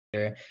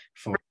here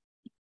for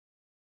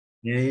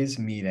today's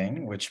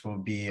meeting, which will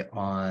be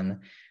on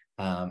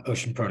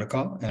Ocean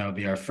Protocol, and it'll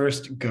be our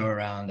first go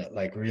around at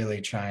like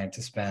really trying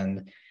to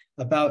spend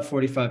about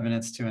 45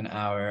 minutes to an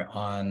hour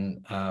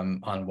on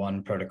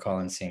one protocol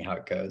and seeing how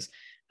it goes.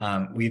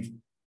 We've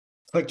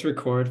clicked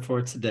record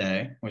for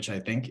today, which I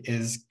think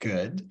is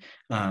good,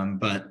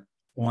 but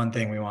one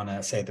thing we want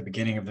to say at the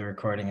beginning of the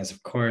recording is,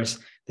 of course,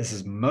 this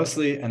is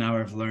mostly an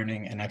hour of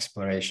learning and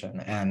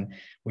exploration, and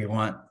we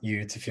want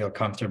you to feel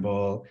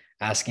comfortable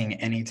asking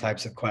any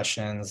types of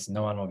questions.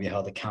 No one will be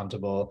held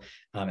accountable,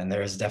 and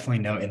there is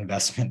definitely no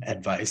investment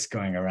advice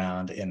going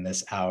around in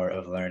this hour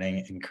of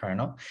learning in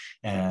kernel.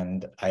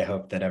 And I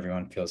hope that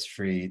everyone feels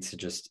free to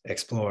just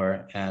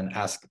explore and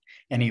ask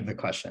any of the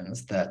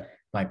questions that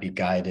might be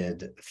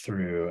guided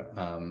through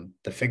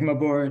the Figma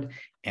board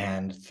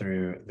and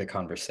through the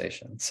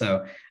conversation.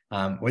 So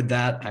with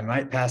that, I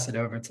might pass it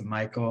over to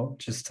Michael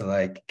just to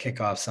like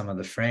kick off some of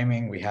the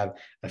framing. We have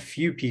a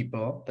few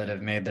people that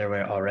have made their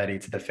way already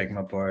to the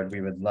Figma board. We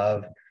would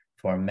love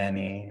for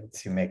many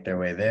to make their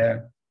way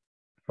there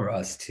for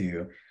us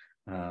to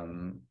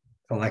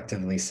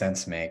collectively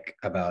sense make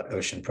about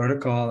Ocean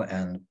Protocol,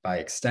 and by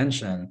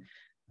extension,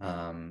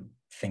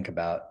 think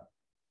about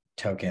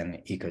token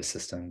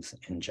ecosystems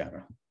in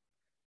general.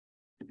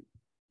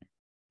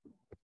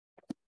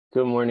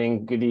 Good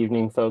morning, good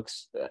evening,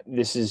 folks.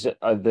 This is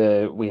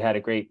we had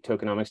a great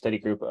tokenomics study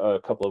group a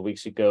couple of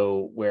weeks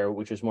ago,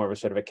 which was more of a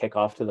sort of a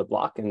kickoff to the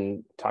block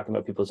and talking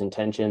about people's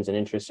intentions and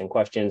interests and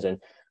questions, and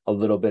a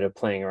little bit of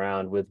playing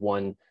around with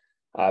one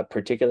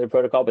particular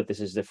protocol. But this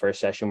is the first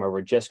session where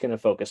we're just going to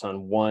focus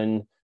on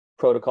one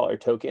protocol or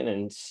token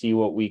and see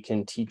what we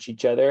can teach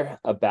each other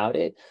about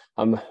it.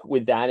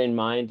 With that in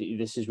mind,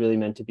 this is really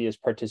meant to be as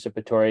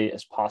participatory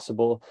as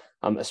possible,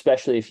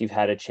 especially if you've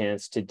had a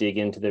chance to dig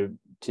into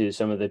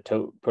some of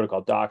the protocol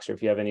docs, or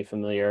if you have any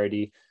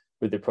familiarity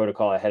with the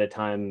protocol ahead of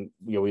time.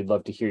 We'd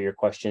love to hear your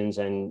questions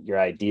and your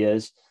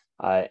ideas,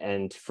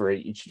 and for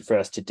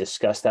us to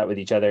discuss that with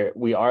each other.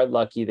 We are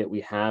lucky that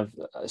we have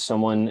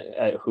someone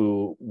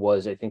who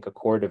was, I think, a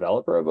core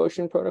developer of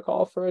Ocean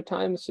Protocol for a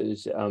time. This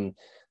is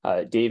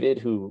David,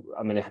 who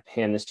I'm going to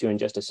hand this to in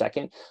just a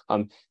second.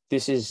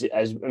 This is,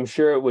 as I'm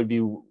sure it would be,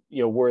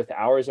 worth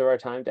hours of our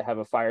time to have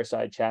a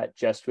fireside chat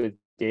just with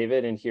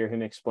David and hear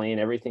him explain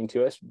everything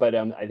to us. But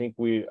I think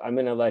I'm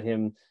going to let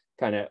him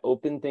kind of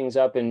open things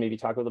up and maybe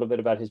talk a little bit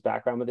about his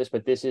background with this.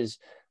 But this is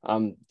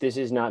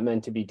not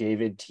meant to be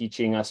David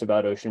teaching us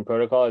about Ocean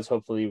Protocol. It's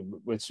hopefully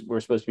we're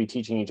supposed to be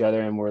teaching each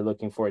other, and we're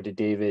looking forward to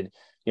David,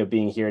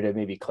 being here to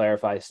maybe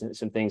clarify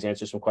some things,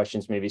 answer some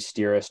questions, maybe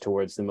steer us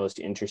towards the most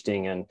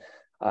interesting and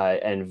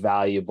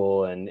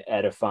valuable and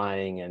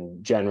edifying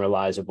and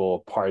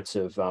generalizable parts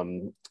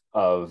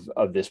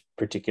of this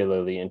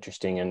particularly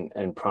interesting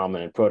and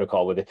prominent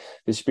protocol, with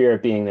the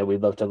spirit being that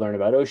we'd love to learn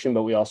about Ocean,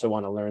 but we also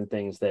want to learn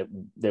things that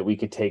we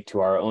could take to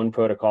our own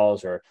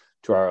protocols or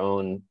to our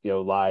own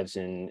lives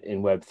in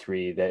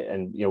Web3,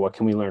 and what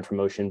can we learn from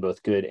Ocean,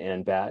 both good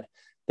and bad,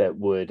 that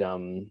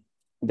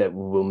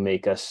will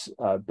make us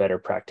better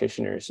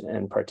practitioners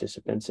and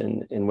participants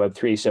in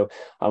Web3. So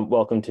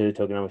welcome to the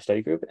Tokenomics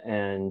Study Group.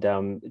 And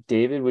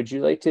David, would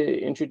you like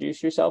to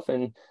introduce yourself?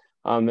 And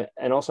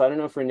also, I don't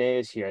know if Renee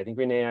is here. I think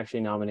Renee actually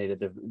nominated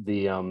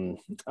the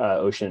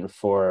Ocean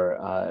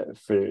for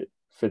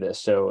this.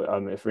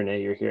 So if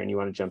Renee, you're here and you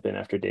want to jump in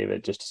after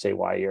David, just to say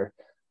why you're,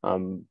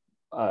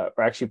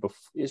 or actually,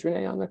 is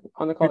Renee on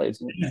the call?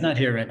 She's not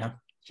here right now.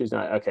 She's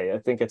not. Okay, I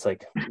think it's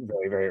like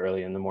very, very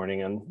early in the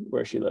morning on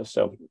where she lives.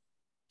 So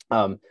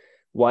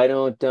why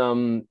don't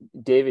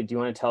David, do you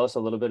want to tell us a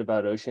little bit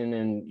about Ocean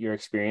and your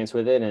experience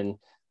with it, and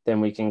then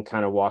we can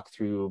kind of walk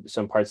through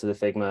some parts of the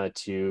Figma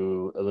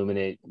to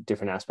illuminate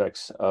different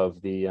aspects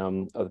of the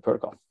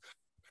protocol.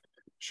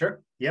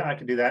 Sure. Yeah, I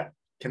can do that.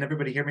 Can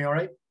everybody hear me all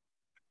right?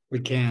 We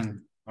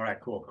can. All right,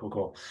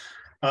 cool.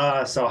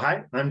 So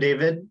hi, I'm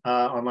David.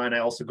 Online, I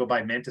also go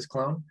by Mantis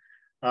Clone.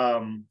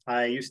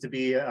 I used to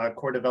be a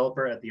core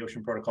developer at the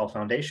Ocean Protocol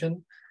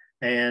Foundation,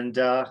 and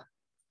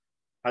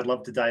I'd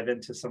love to dive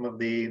into some of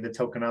the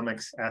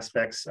tokenomics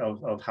aspects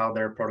of how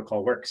their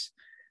protocol works.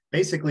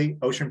 Basically,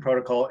 Ocean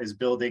Protocol is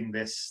building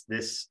their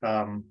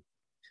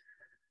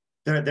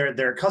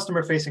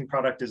customer-facing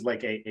product is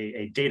like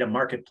a data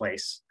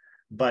marketplace,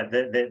 but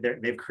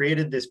they've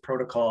created this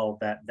protocol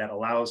that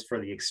allows for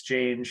the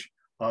exchange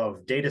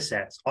of data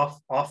sets,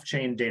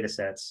 off-chain data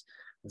sets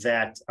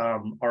that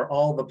are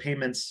all the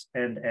payments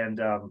and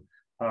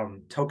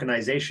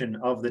tokenization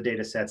of the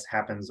data sets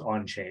happens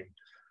on-chain.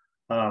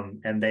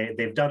 And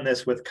they've done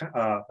this with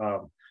a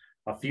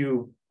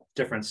few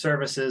different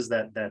services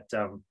that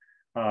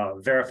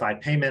verify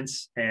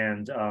payments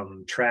and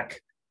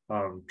track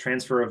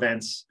transfer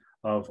events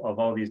of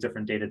all these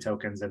different data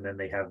tokens. And then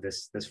they have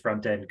this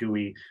front end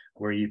GUI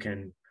where you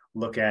can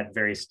look at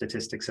various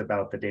statistics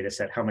about the data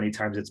set, how many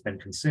times it's been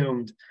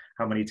consumed,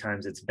 how many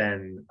times it's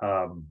been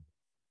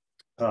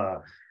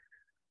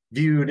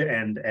viewed,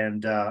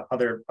 and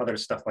other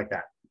stuff like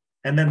that.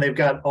 And then they've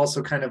got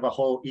also kind of a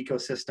whole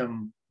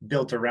ecosystem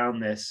built around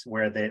this,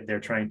 where they're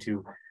trying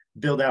to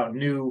build out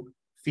new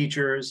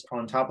features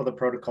on top of the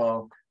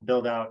protocol,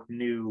 build out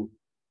new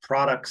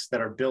products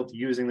that are built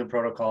using the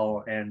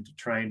protocol, and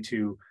trying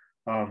to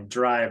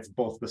drive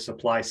both the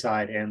supply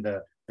side and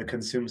the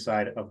consume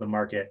side of the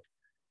market,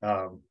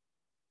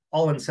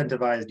 all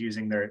incentivized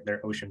using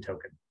their Ocean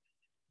token.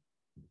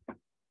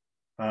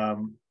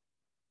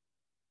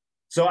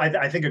 So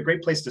I think a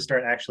great place to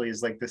start actually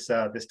is like this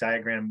this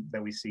diagram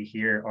that we see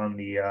here on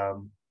the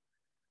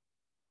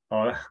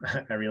oh,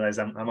 I realize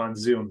I'm on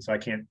Zoom, so I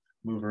can't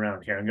move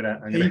around here. I'm gonna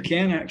You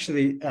can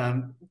actually,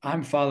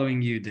 I'm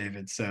following you,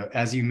 David. So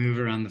as you move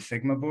around the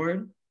Figma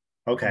board,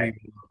 okay,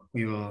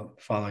 we will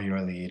follow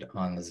your lead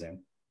on the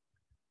Zoom.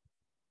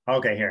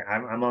 Okay, here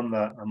I'm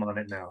on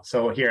it now.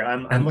 So here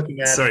I'm looking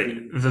at.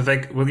 Sorry,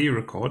 Vivek, will you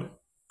record?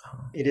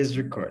 It is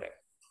recording.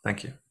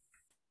 Thank you.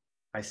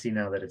 I see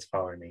now that it's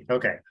following me.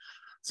 Okay,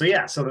 so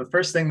yeah, so the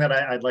first thing that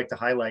I'd like to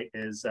highlight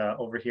is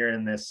over here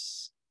in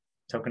this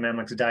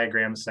tokenomics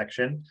diagram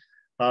section.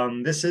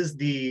 This is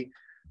the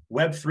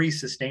Web3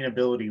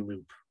 sustainability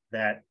loop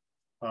that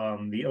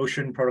the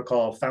Ocean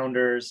Protocol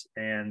founders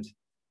and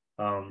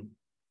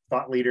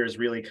thought leaders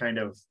really kind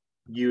of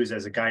use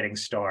as a guiding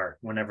star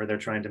whenever they're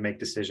trying to make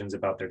decisions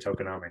about their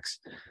tokenomics.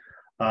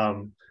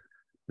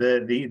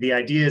 The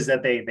idea is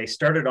that they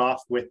started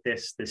off with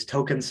this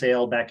token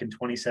sale back in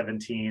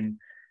 2017,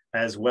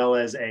 as well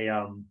as a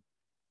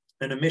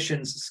an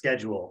emissions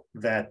schedule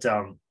that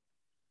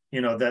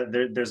you know that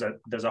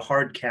there's a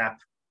hard cap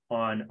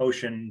on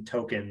Ocean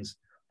tokens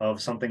of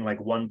something like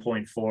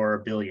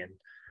 1.4 billion,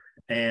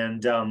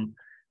 and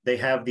they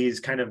have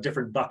these kind of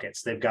different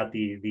buckets. They've got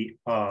the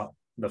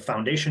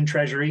foundation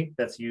treasury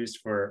that's used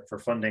for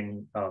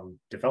funding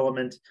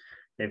development.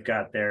 They've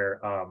got their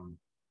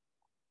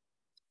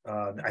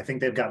I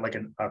think they've got like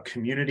a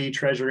community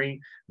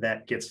treasury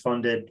that gets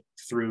funded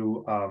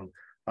through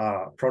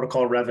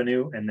protocol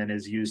revenue and then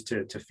is used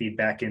to feed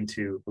back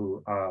into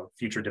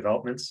future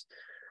developments.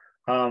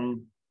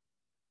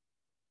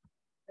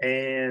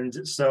 And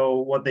so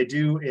what they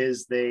do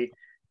is they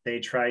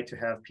try to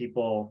have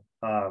people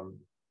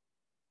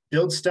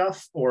build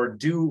stuff or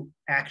do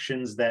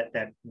actions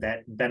that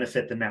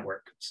benefit the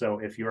network. So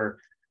if you're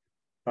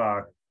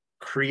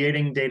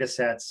creating data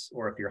sets,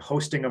 or if you're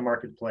hosting a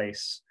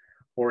marketplace,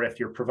 or if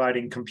you're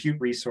providing compute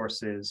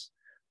resources,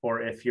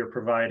 or if you're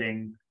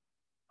providing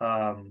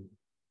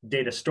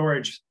data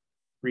storage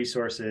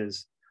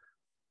resources,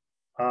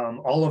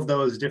 all of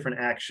those different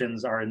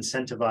actions are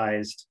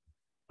incentivized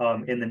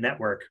in the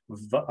network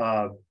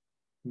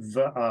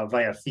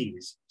via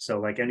fees. So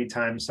like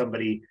anytime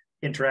somebody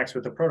interacts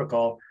with the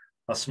protocol,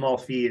 a small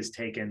fee is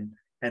taken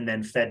and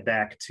then fed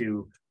back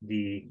to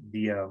the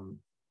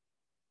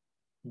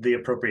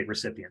appropriate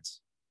recipients.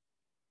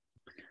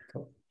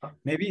 Cool.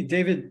 Maybe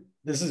David,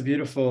 this is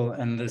beautiful,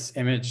 and this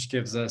image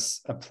gives us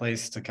a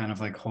place to kind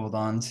of like hold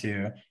on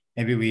to.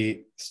 Maybe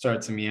we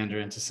start to meander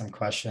into some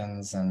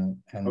questions and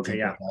okay,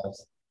 yeah.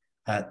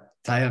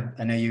 Tayeb,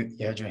 I know you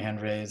had your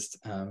hand raised.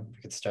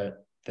 We could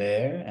start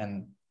there,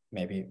 and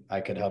maybe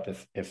I could help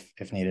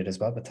if needed as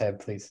well. But Tayeb,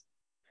 please.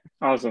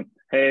 Awesome.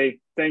 Hey,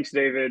 thanks,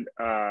 David.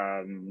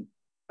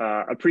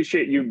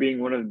 Appreciate you being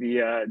one of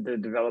the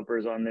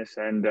developers on this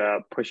and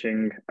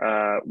pushing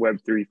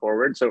Web3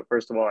 forward. So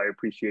first of all, I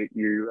appreciate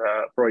you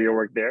for all your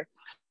work there.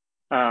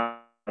 My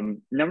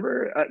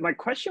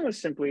question was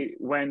simply,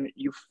 when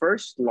you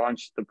first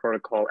launched the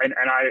protocol, and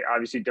I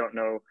obviously don't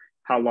know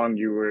how long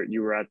you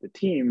were at the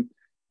team,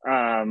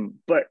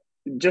 but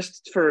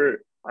just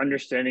for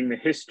understanding the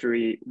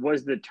history,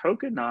 was the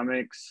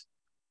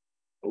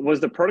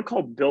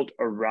protocol built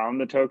around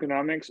the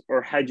tokenomics,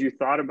 or had you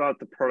thought about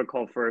the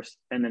protocol first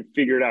and then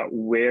figured out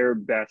where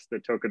best the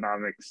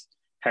tokenomics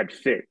had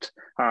fit?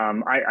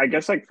 I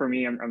guess, like, for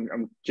me,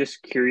 I'm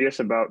just curious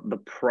about the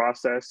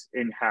process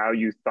in how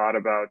you thought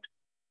about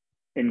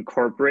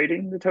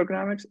incorporating the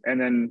tokenomics, and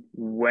then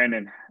when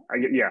and I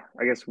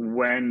guess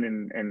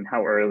when and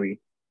how early.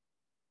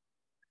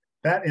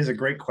 That is a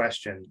great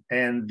question.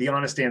 And the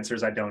honest answer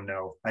is I don't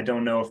know. I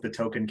don't know if the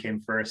token came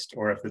first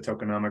or if the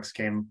tokenomics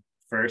came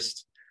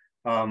first.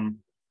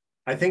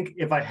 I think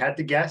if I had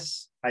to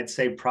guess, I'd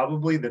say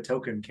probably the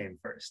token came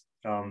first.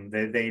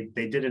 They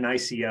did an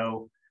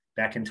ICO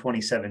back in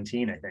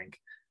 2017, I think.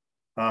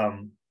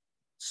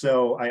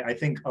 So I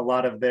think a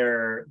lot of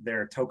their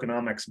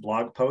tokenomics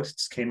blog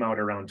posts came out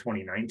around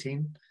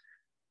 2019.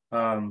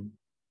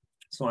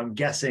 So I'm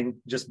guessing,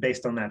 just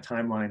based on that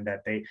timeline,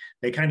 that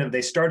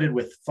they started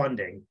with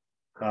funding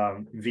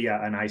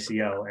via an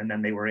ICO, and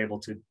then they were able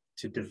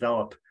to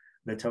develop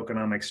the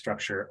tokenomic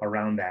structure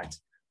around that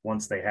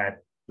once they had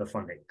the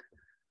funding.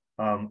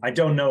 I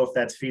don't know if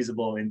that's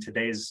feasible in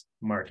today's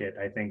market.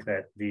 I think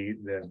that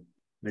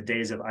the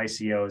days of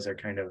ICOs are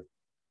kind of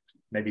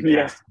maybe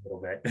past a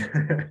little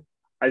bit.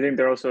 I think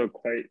they're also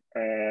quite,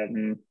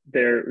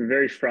 they're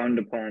very frowned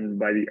upon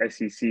by the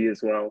SEC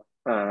as well.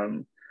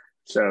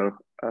 So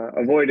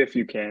avoid if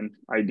you can,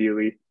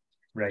 ideally.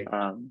 Right.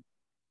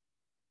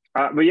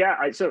 But yeah,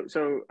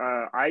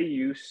 I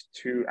used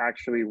to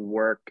actually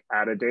work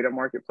at a data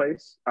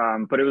marketplace,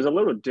 but it was a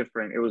little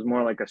different. It was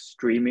more like a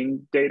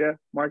streaming data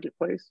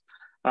marketplace.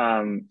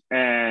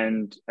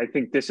 And I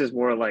think this is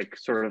more like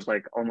sort of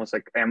like almost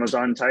like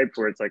Amazon type,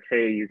 where it's like,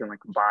 hey, you can like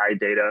buy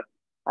data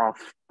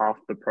off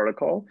the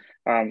protocol.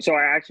 So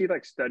I actually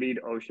like studied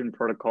Ocean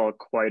Protocol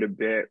quite a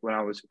bit when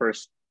I was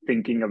first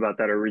thinking about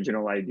that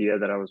original idea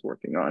that I was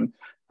working on.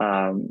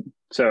 I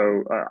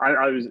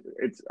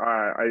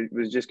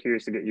was just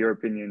curious to get your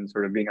opinion,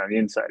 sort of being on the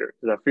insider,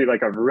 because I feel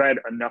like I've read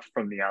enough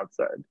from the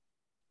outside.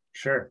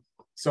 Sure.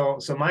 So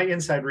my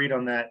inside read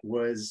on that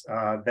was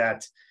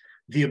that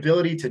the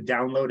ability to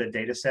download a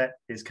data set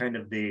is kind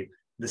of the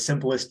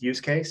simplest use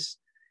case.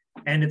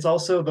 And it's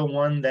also the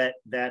one that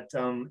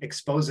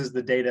exposes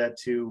the data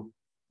to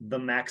the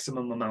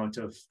maximum amount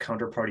of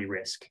counterparty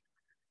risk.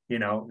 You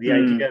know, the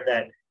idea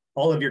that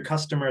all of your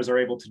customers are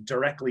able to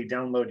directly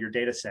download your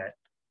data set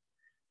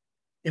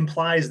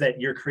implies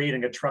that you're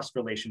creating a trust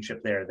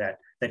relationship there,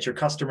 that your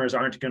customers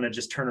aren't going to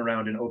just turn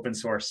around and open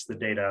source the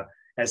data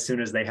as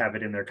soon as they have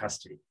it in their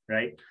custody,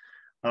 right?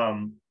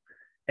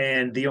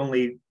 And the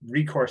only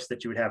recourse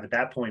that you would have at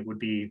that point would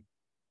be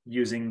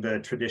using the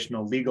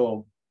traditional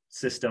legal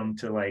system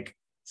to like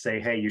say,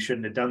 hey, you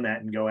shouldn't have done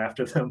that, and go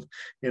after them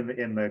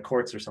in the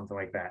courts or something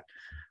like that.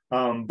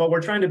 But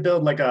we're trying to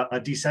build like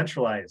a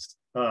decentralized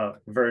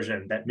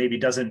version that maybe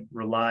doesn't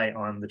rely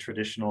on the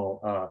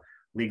traditional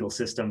legal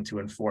system to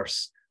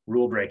enforce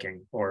rule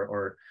breaking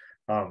or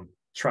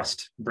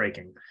trust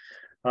breaking.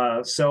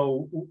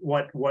 So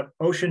what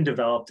Ocean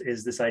developed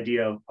is this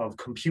idea of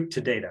compute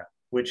to data,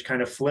 which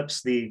kind of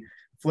flips the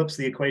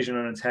equation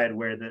on its head,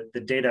 where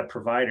the data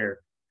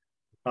provider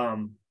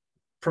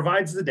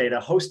provides the data,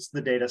 hosts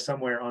the data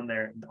somewhere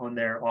on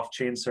their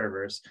off-chain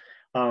servers,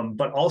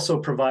 but also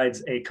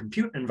provides a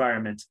compute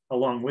environment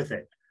along with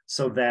it,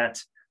 so that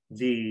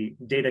the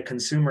data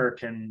consumer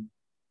can,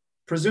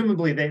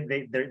 presumably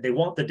they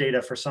want the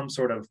data for some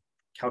sort of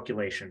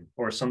calculation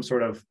or some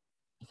sort of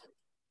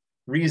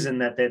reason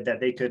that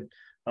they could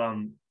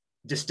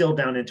distill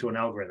down into an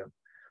algorithm.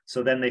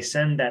 So then they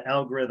send that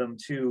algorithm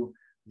to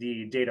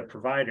the data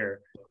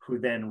provider, who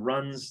then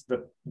runs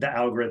the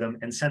algorithm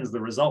and sends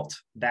the result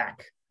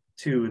back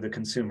to the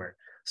consumer,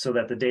 so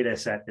that the data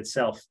set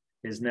itself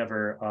is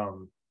never,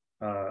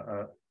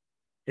 the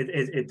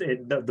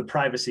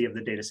privacy of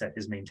the data set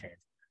is maintained.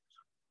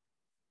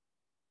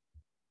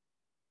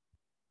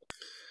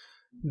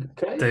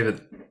 Okay.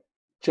 David.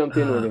 Jump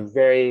in with a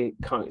very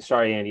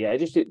sorry, Andy.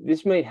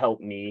 This might help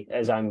me,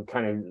 as I'm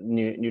kind of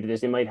new to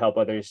this. It might help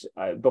others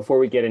before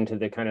we get into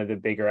the kind of the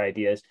bigger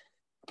ideas.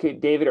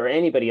 David or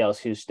anybody else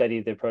who's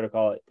studied the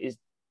protocol,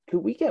 could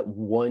we get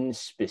one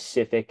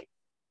specific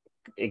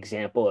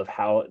example of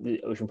how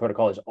the Ocean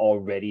Protocol is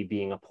already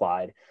being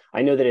applied?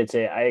 I know that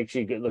I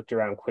actually looked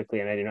around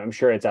quickly, and I'm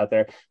sure it's out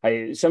there.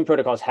 Some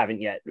protocols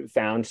haven't yet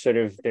found sort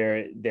of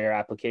their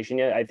application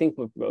yet. I think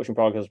Ocean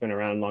Protocol has been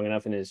around long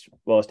enough and is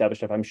well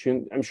established enough.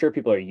 I'm sure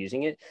people are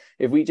using it.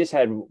 If we just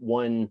had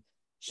one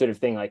sort of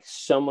thing, like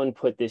someone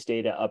put this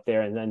data up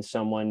there and then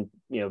someone,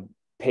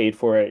 paid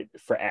for it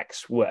for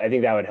X, I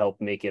think that would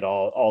help make it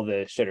all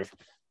the sort of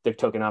the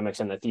tokenomics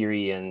and the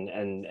theory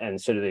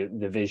and sort of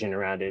the vision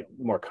around it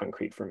more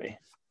concrete for me.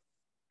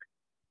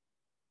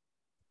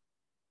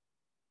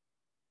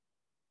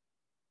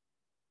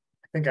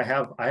 I think I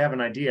have an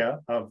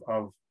idea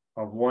of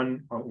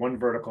one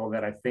vertical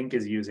that I think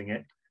is using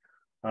it.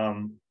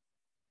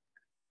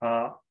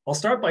 I'll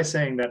start by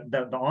saying that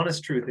the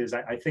honest truth is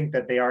I think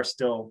that they are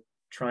still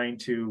trying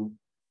to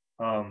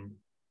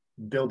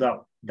build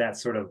up that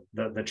sort of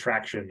the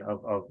traction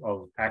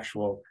of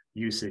actual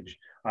usage.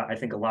 I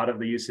think a lot of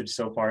the usage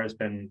so far has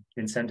been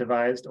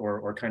incentivized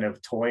or kind of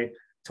toy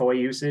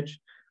usage,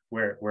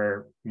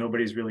 where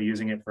nobody's really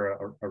using it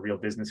for a real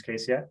business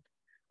case yet.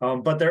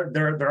 But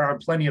there are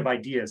plenty of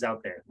ideas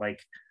out there.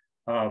 Like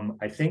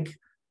I think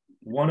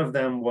one of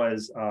them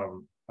was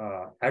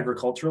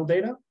agricultural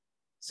data.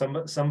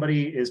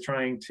 Somebody is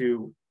trying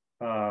to.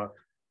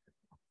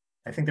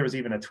 I think there was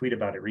even a tweet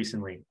about it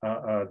recently.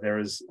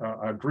 There's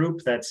a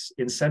group that's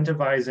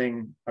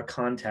incentivizing a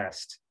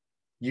contest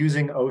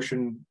using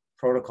Ocean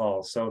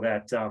Protocol, so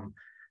that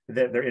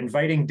they're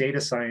inviting data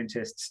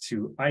scientists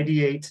to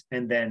ideate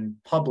and then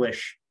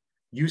publish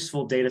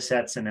useful data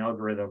sets and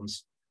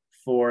algorithms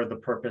for the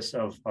purpose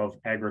of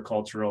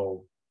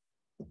agricultural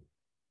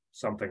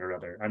something or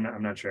other.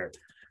 I'm not sure.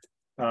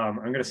 I'm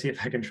going to see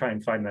if I can try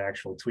and find the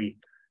actual tweet,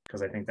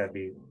 because I think that'd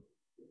be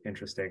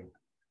interesting.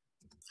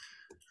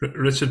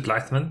 Richard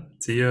Blackman,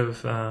 do you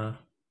have?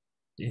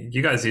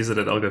 You guys use it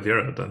at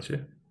Algovero, don't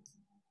you?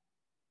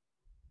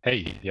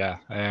 Hey, yeah.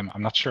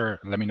 I'm not sure.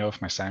 Let me know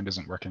if my sound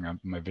isn't working.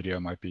 My video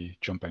might be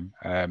jumping.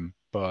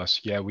 But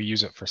yeah, we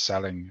use it for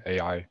selling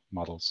AI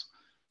models.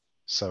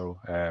 So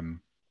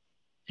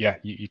yeah,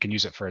 you can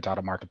use it for a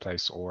data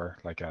marketplace, or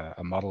like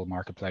a model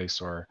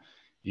marketplace, or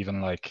even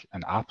like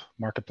an app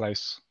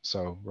marketplace.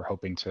 So we're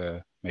hoping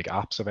to make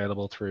apps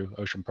available through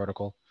Ocean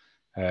Protocol.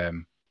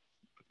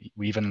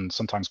 We even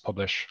sometimes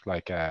publish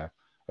like I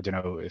don't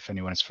know if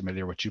anyone is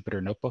familiar with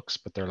Jupyter notebooks,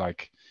 but they're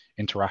like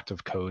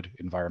interactive code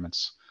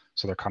environments.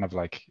 So they're kind of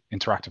like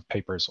interactive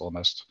papers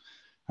almost.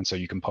 And so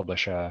you can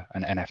publish an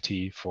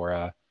NFT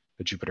for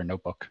the Jupyter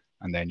notebook,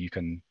 and then you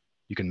can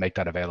make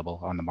that available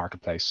on the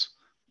marketplace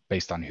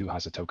based on who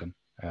has a token,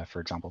 for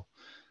example.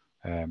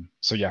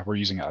 So yeah, we're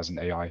using it as an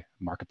AI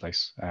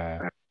marketplace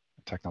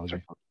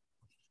technology.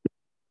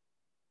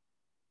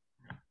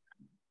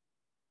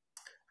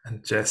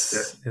 And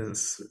Jess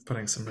is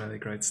putting some really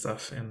great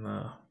stuff in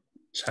the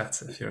chat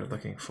if you're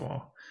looking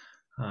for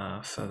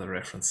further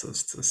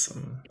references to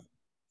some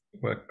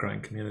work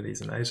growing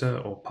communities in Asia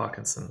or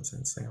Parkinson's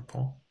in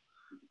Singapore.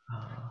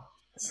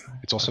 So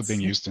it's also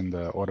being used in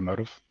the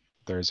automotive.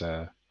 There's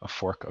a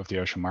fork of the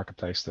Ocean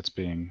Marketplace that's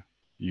being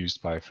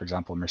used by, for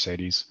example,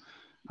 Mercedes,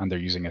 and they're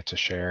using it to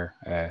share,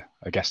 I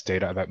guess,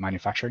 data about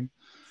manufacturing.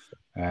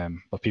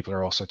 But people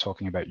are also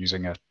talking about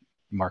using it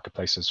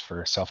marketplaces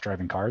for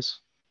self-driving cars,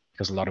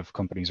 because a lot of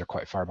companies are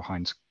quite far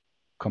behind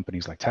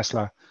companies like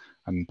Tesla,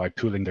 and by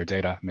pooling their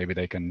data, maybe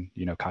they can,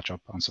 catch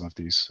up on some of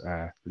these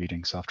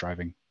leading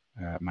self-driving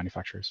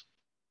manufacturers.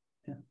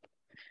 Yeah.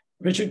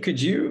 Richard,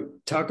 could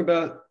you talk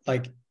about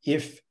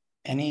if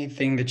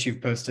anything that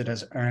you've posted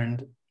has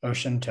earned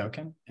Ocean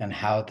token and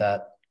how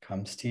that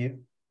comes to you,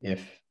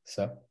 if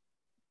so?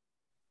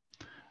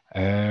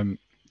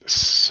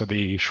 So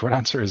the short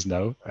answer is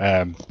no.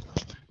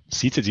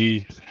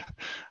 C2D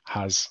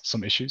has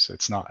some issues.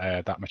 It's not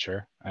that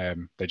mature.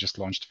 They just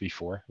launched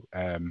V4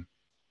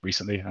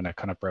 recently, and it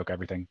kind of broke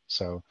everything.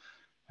 So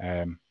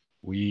I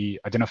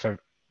don't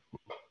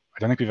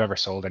think we've ever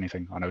sold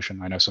anything on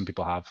Ocean. I know some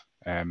people have.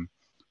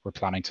 We're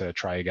planning to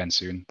try again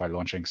soon by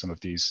launching some of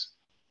these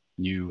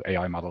new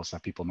AI models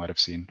that people might have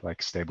seen,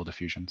 like Stable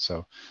Diffusion.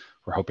 So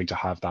we're hoping to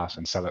have that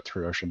and sell it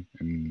through Ocean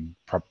in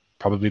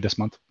probably this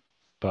month.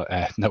 But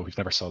no, we've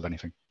never sold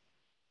anything.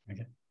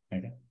 Okay,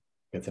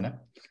 good to know.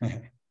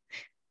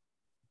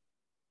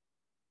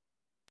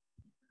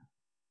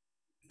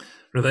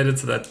 Related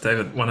to that,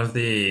 David, one of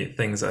the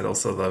things I'd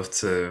also love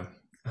to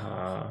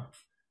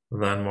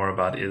learn more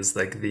about is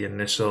the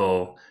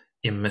initial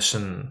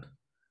emission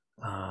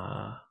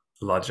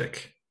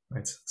logic,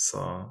 right?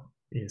 So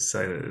you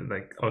say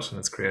that Ocean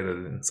is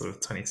created in sort of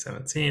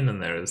 2017,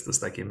 and there is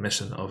this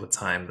emission over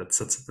time that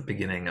sits at the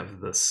beginning of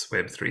this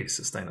Web3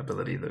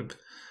 sustainability loop.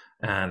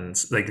 And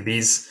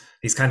these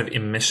kind of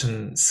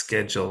emission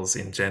schedules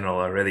in general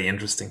are really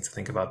interesting to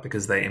think about,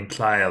 because they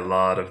imply a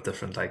lot of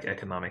different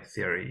economic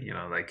theory.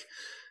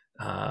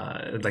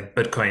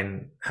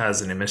 Bitcoin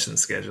has an emission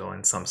schedule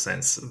in some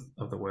sense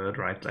of the word,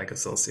 right?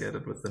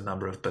 Associated with the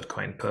number of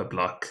Bitcoin per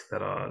block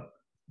that are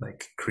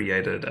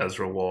created as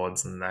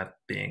rewards, and that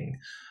being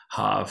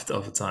halved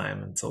over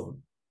time until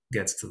it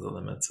gets to the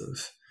limit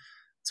of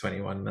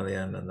 21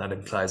 million. And that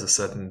implies a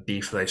certain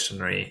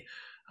deflationary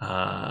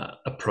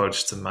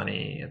approach to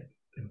money. It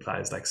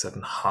implies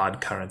certain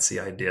hard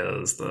currency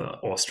ideas, the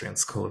Austrian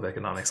School of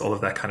Economics, all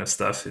of that kind of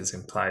stuff is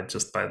implied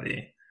just by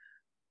the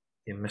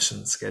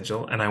emission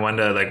schedule. And I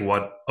wonder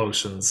what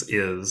Oceans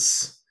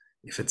is,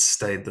 if it's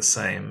stayed the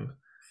same,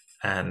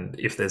 and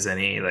if there's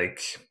any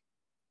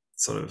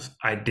sort of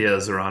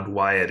ideas around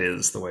why it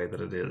is the way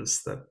that it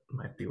is that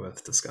might be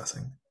worth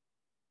discussing.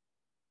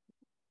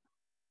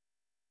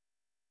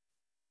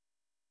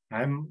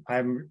 I'm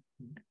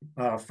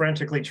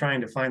frantically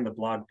trying to find the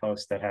blog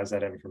post that has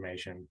that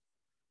information.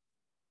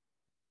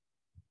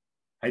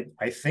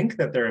 I think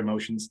that their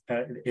emission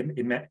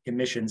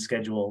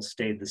schedule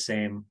stayed the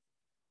same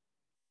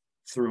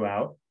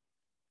throughout.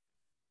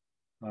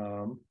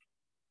 Good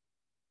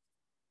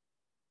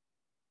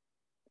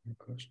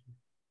question.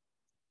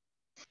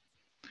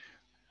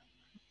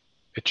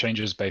 It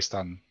changes based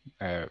on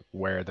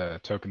where the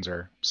tokens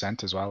are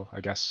sent as well,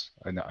 I guess.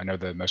 I know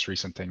the most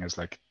recent thing is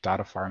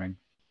data farming,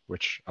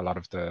 which a lot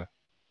of the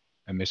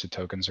emitted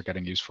tokens are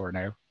getting used for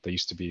now. They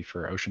used to be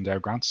for Ocean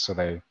DAO grants, so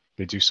they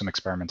do some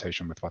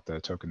experimentation with what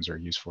the tokens are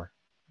used for,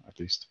 at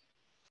least.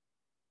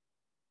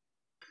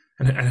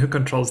 And who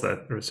controls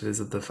that, Richard? Is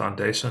it the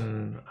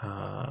foundation?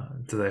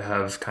 Do they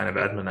have kind of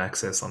admin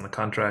access on the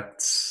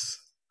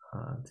contracts? Do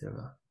you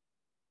have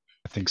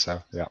I think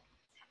so, yeah.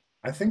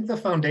 I think the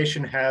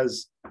foundation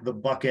has the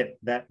bucket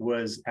that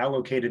was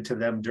allocated to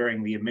them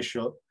during the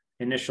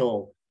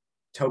initial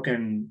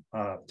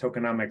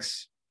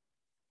tokenomics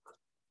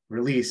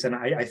release, and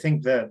I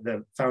think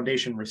the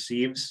foundation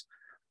receives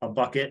a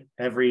bucket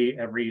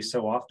every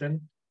so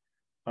often,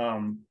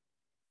 and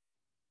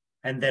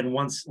then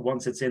once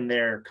it's in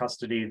their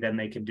custody, then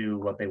they can do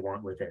what they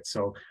want with it.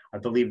 So I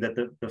believe that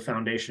the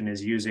foundation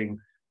is using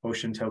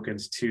Ocean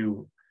tokens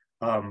to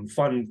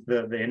fund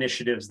the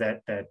initiatives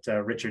that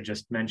Richard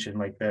just mentioned,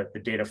 like the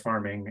data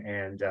farming,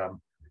 and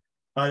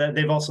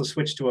they've also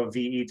switched to a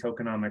VE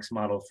tokenomics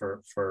model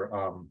for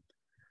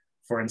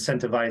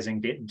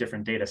incentivizing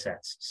different data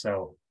sets.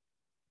 So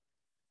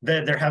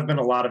there have been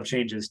a lot of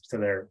changes to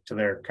their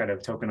kind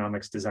of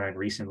tokenomics design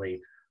recently.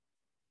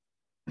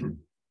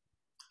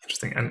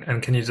 Interesting.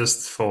 And can you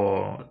just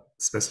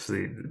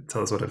specifically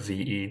tell us what a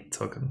VE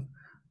token?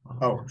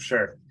 Oh,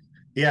 sure.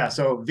 Yeah,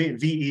 so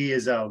VE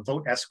is a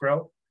vote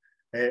escrow.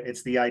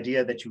 It's the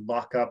idea that you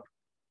lock up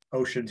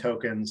Ocean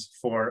tokens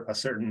for a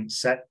certain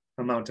set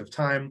amount of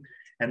time,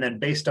 and then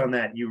based on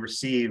that, you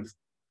receive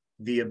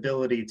the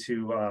ability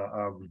to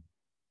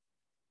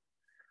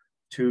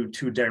to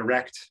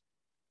direct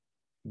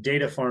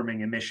data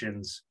farming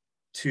emissions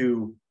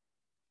to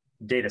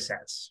data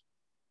sets.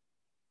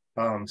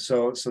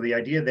 So the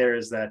idea there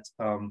is that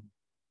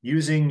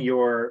using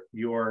your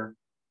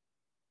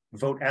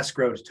vote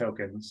escrowed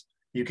tokens,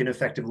 you can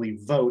effectively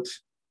vote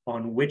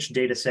on which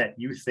data set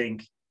you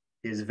think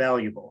is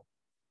valuable.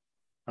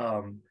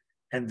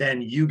 And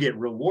then you get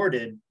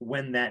rewarded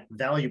when that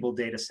valuable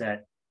data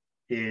set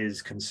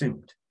is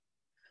consumed.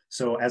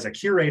 So as a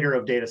curator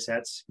of data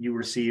sets, you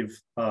receive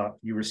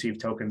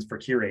tokens for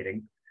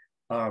curating.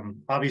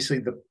 Obviously,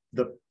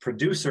 the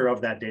producer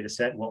of that data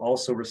set will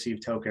also receive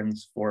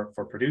tokens for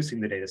producing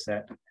the data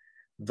set.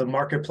 The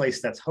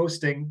marketplace that's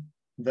hosting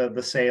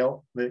the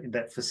sale,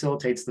 that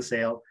facilitates the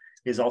sale,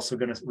 is also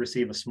going to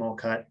receive a small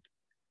cut.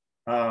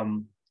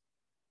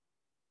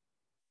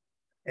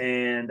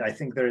 And I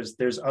think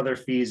there's other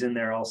fees in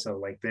there also,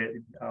 like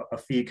a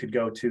fee could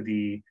go to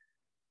the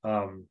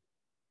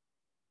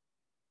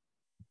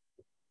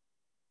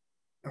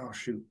oh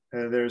shoot,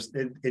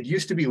 it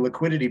used to be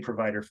liquidity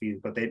provider fees,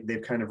 but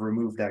they've kind of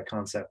removed that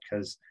concept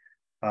because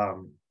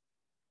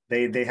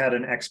they had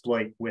an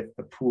exploit with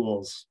the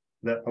pools,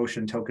 the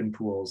Ocean token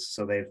pools,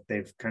 so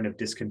they've kind of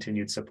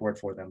discontinued support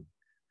for them.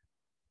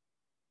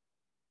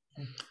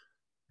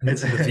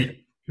 It's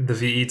the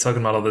VE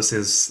token model. This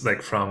is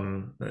like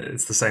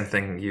it's the same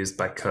thing used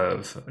by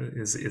Curve.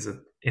 Is it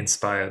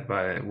inspired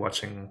by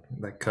watching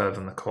like Curve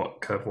and the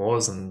Curve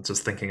wars and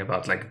just thinking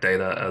about like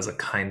data as a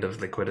kind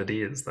of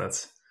liquidity? Is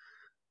that?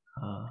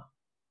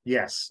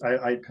 Yes,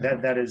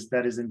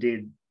 that is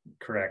indeed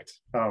correct.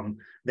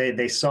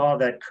 They saw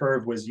that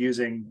Curve was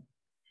using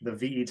the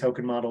VE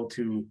token model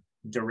to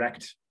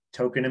direct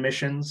token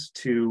emissions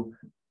to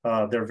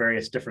their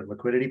various different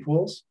liquidity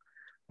pools.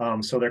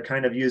 So they're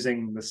kind of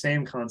using the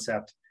same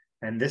concept,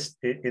 and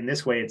in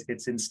this way,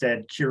 it's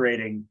instead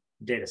curating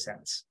data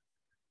sets.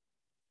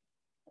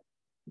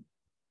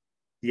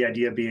 The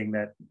idea being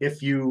that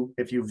if you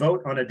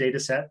vote on a data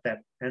set that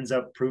ends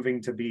up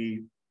proving to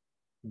be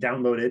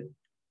downloaded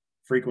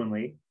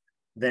frequently,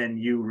 then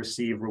you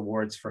receive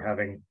rewards for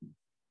having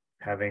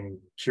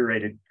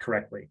curated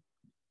correctly.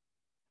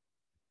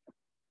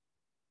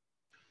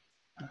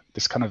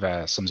 This kind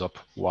of sums up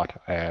what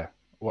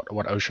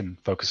Ocean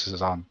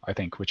focuses on, I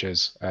think, which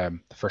is the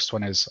first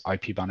one is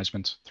IP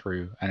management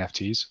through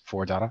NFTs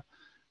for data,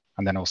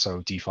 and then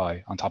also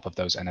DeFi on top of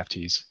those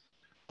NFTs.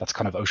 That's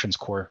kind of Ocean's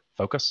core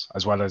focus,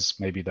 as well as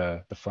maybe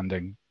the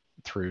funding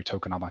through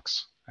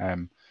tokenomics.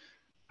 And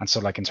so,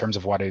 like in terms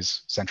of what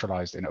is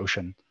centralized in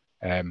Ocean,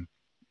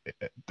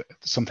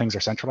 some things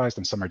are centralized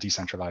and some are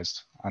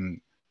decentralized,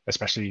 and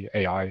especially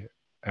AI,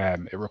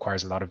 it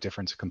requires a lot of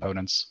different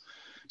components.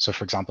 So,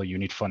 for example, you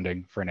need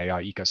funding for an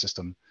AI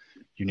ecosystem.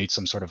 You need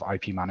some sort of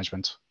IP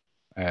management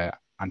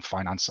and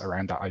finance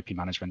around that IP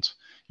management.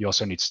 You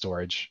also need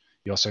storage.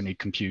 You also need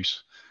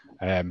compute.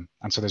 And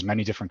so there's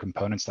many different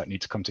components that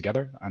need to come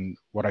together. And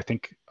what I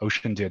think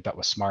Ocean did that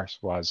was smart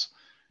was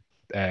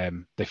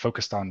they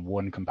focused on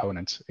one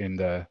component in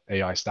the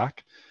AI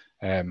stack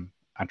and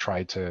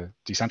tried to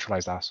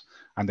decentralize that,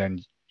 and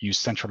then use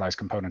centralized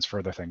components for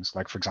other things.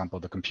 Like, for example,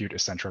 the compute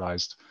is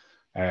centralized.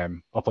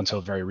 Up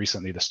until very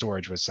recently, the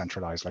storage was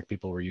centralized, like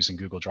people were using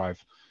Google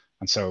Drive.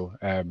 And so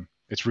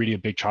it's really a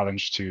big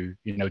challenge to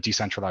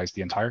decentralize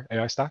the entire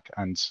AI stack,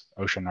 and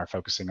Ocean are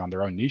focusing on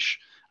their own niche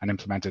and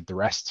implemented the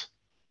rest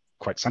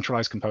quite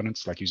centralized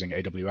components like using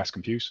AWS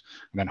compute,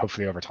 and then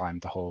hopefully over time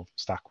the whole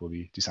stack will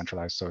be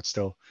decentralized. So it's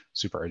still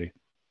super early.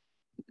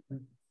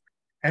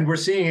 And we're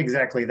seeing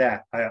exactly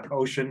that.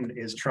 Ocean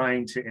is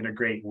trying to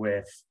integrate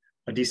with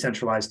a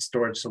decentralized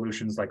storage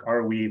solutions like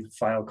Arweave,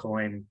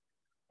 Filecoin,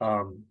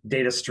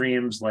 data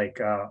streams like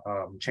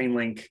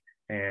Chainlink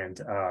and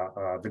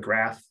the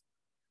Graph.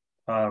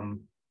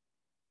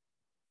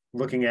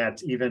 Looking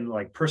at even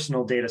like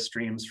personal data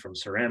streams from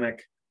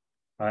Ceramic,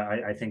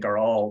 I think are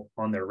all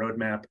on their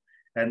roadmap.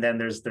 And then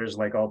there's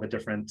like all the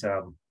different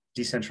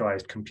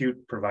decentralized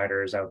compute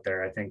providers out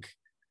there. I think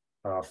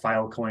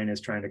Filecoin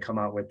is trying to come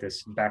out with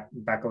this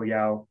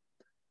Bacalhau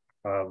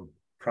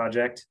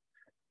project.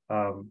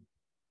 And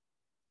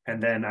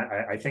then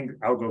I think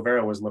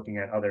Algovera was looking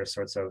at other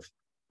sorts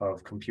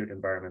of compute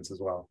environments as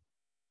well.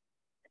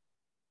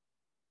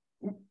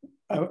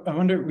 I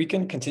wonder, we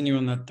can continue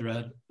on that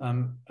thread.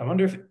 I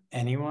wonder if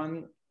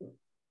anyone,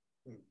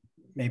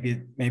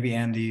 maybe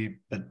Andy,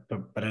 but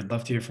I'd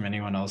love to hear from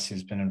anyone else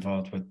who's been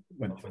involved with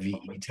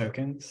VE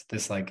tokens,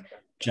 this like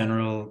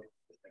general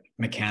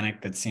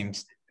mechanic that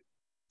seems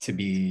to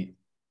be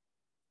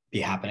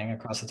happening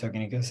across the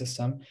token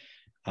ecosystem.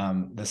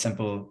 The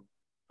simple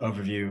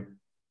overview,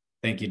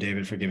 thank you,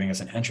 David, for giving us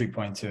an entry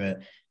point to it,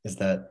 is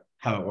that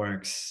how it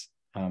works,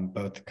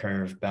 both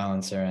Curve,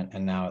 Balancer,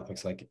 and now it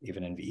looks like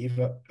even in VE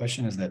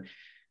Ocean, is that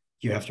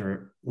you have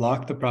to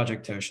lock the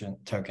project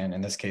token,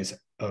 in this case,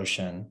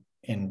 Ocean,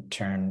 in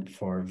turn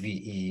for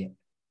VE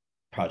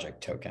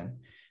project token.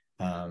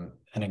 An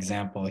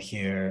example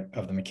here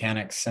of the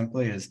mechanics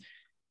simply is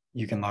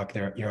you can lock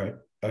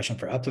your Ocean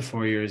for up to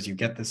 4 years, you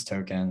get this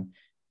token,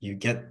 you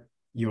get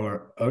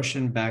your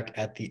ocean back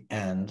at the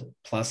end,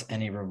 plus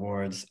any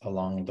rewards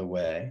along the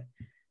way.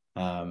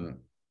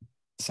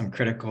 Some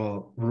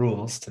critical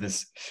rules to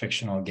this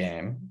fictional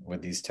game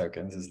with these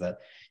tokens is that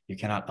you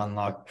cannot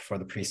unlock before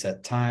the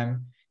preset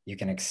time. You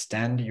can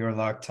extend your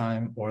lock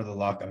time or the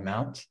lock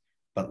amount,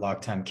 but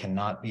lock time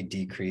cannot be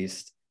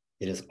decreased.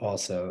 It is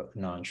also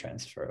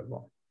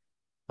non-transferable.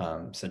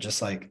 So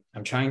just like,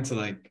 I'm trying to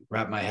like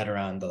wrap my head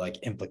around the like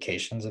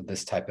implications of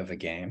this type of a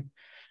game,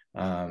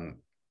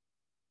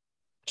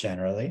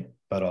 generally,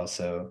 but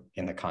also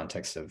in the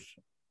context of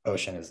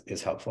ocean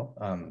is helpful.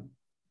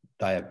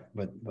 I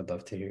would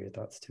love to hear your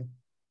thoughts too.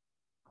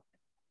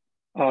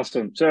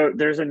 Awesome. So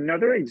there's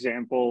another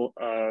example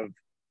of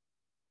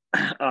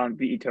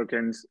VE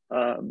tokens.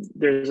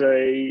 There's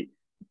a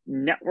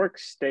network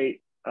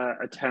state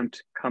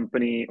attempt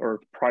company or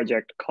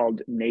project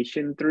called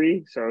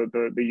Nation3. So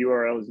the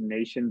URL is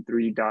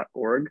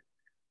nation3.org.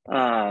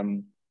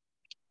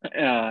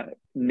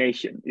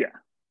 Nation, yeah.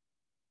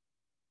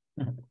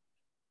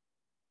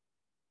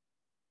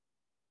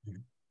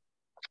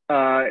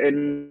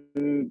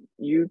 And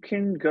you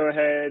can go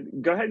ahead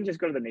and just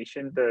go to the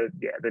Nation, the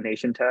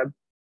Nation tab.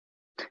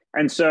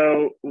 And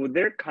so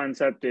their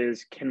concept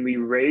is, can we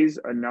raise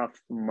enough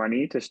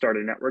money to start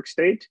a network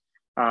state?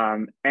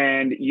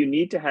 And you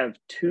need to have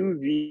 2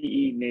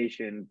 VE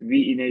Nation.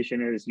 VE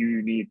Nation is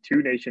you need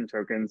 2 Nation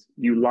tokens.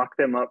 You lock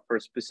them up for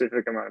a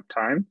specific amount of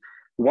time.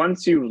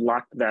 Once you've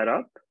locked that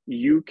up,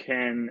 you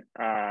can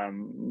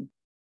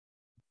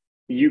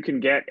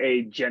get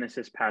a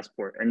Genesis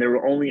passport, and there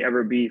will only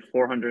ever be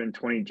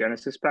 420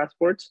 Genesis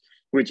passports,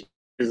 which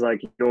is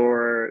like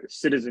your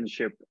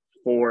citizenship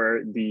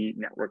for the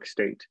network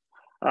state.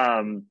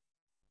 And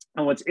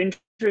what's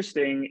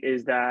interesting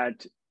is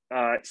that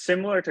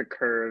similar to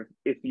Curve,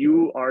 if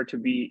you are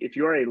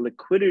a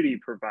liquidity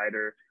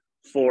provider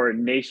for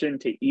Nation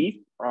to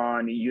ETH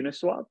on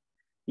Uniswap,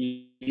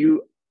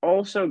 you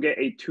also get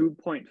a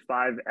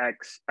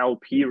 2.5x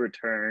LP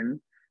return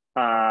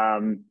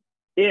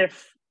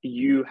if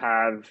you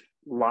have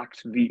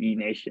locked VE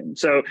Nation.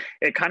 So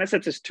it kind of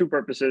sets us 2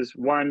 purposes.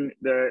 One,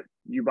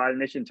 you buy the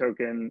Nation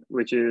token,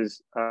 which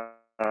is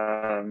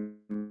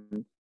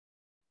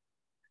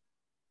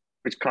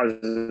which causes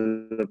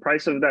the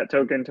price of that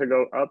token to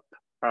go up,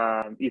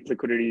 ETH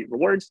liquidity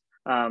rewards.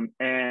 And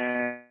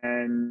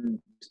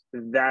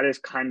that is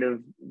kind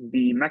of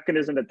the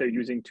mechanism that they're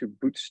using to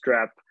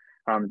bootstrap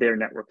their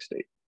network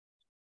state.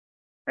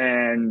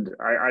 And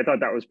I thought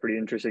that was pretty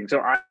interesting. So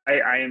I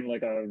am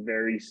like a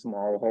very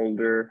small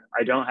holder.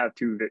 I don't have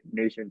 2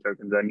 Nation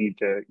tokens. I need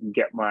to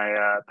get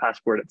my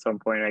passport at some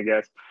point, I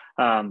guess.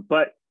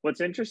 But what's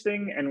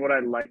interesting and what I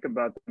like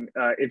about them,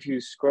 if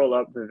you scroll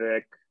up,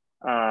 Vivek,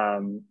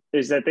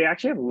 is that they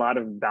actually have a lot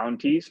of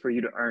bounties for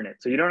you to earn it.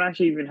 So you don't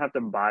actually even have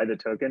to buy the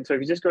token. So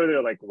if you just go to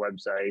their like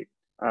website,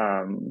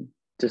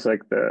 just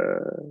like that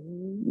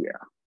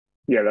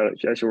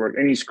should work.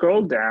 And you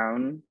scroll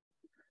down.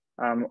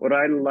 What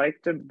I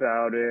liked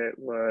about it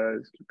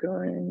was, keep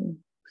going,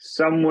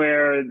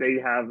 somewhere they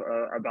have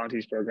a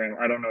bounties program.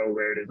 I don't know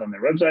where it is on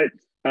their website.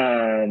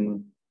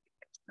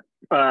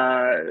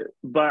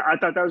 But I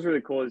thought that was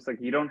really cool. It's like,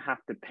 you don't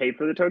have to pay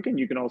for the token.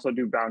 You can also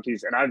do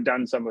bounties. And I've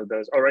done some of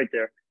those. Oh, right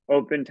there,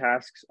 open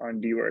tasks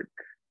on dwork.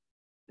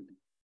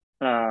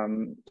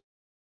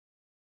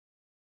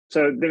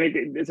 So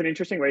it's an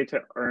interesting way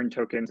to earn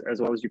tokens, as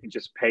well as you can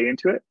just pay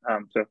into it.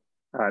 So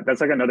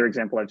that's like another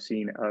example I've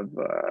seen of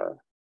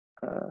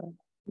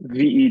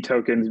VE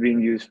tokens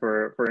being used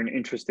for an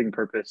interesting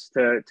purpose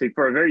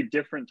for a very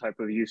different type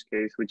of use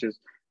case, which is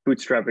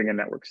bootstrapping a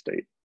network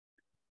state.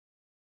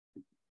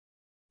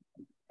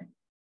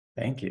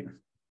 Thank you.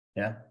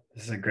 Yeah,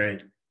 this is a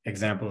great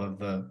example of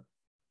the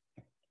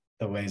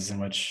ways in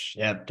which,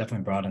 yeah,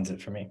 definitely broadens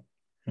it for me.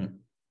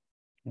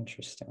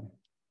 Interesting.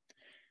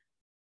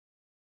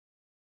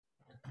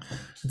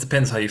 It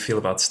depends how you feel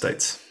about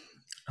states,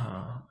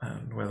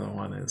 and whether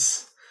one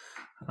is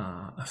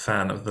a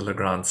fan of the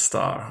Lagrange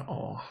star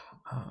or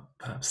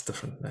perhaps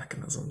different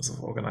mechanisms of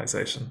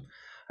organization.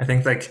 I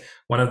think like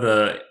one of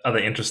the other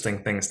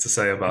interesting things to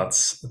say about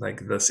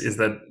like this is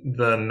that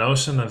the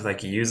notion of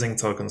like using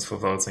tokens for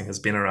voting has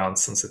been around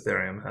since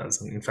Ethereum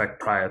has, and in fact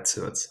prior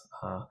to it.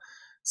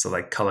 So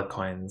like color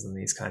coins and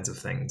these kinds of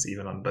things,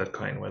 even on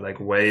Bitcoin, were like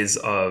ways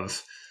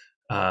of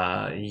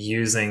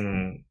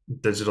using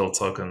digital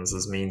tokens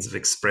as means of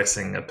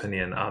expressing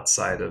opinion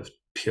outside of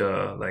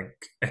pure like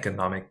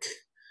economic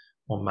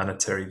or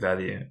monetary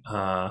value.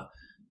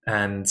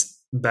 And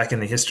back in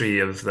the history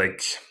of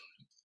like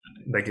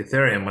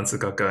Ethereum, once it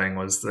got going,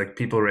 was like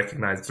people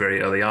recognized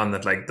very early on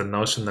that like the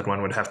notion that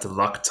one would have to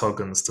lock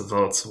tokens to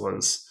vote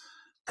was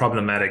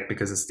problematic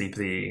because it's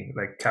deeply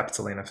like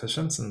capital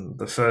inefficient. And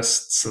the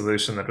first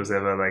solution that was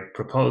ever like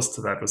proposed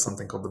to that was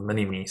something called the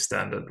mini-me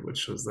standard,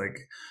 which was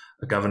like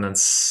a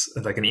governance,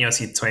 like an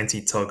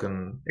ERC20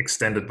 token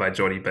extended by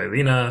Jordi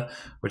Baylina,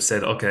 which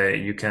said, okay,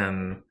 you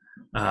can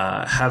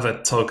have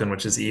a token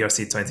which is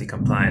ERC20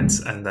 compliant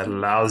and that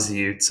allows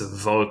you to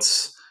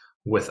vote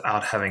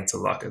without having to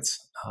lock it.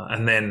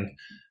 And then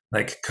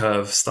like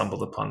Curve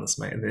stumbled upon this.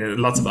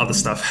 Lots of other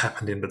stuff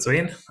happened in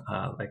between,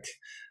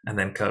 and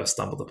then Curve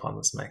stumbled upon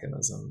this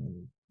mechanism.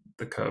 And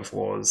the Curve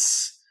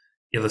Wars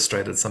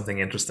illustrated something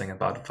interesting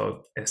about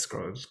vote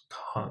escrow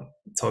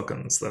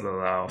tokens that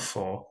allow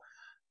for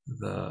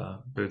the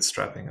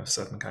bootstrapping of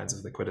certain kinds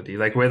of liquidity.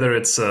 Like whether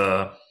it's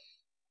a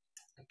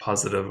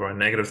positive or a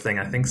negative thing,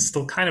 I think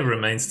still kind of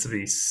remains to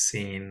be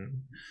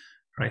seen,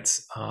 right?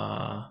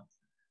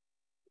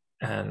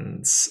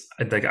 And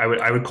like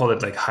I would call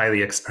it like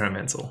highly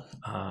experimental.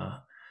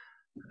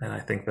 And I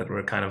think that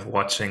we're kind of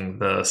watching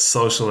the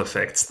social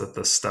effects that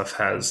this stuff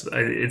has.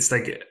 It's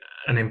like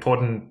an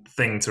important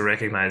thing to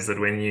recognize that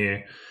when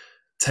you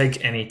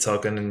take any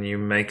token and you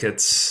make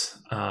it,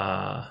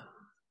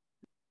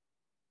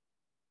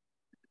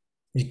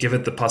 you give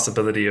it the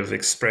possibility of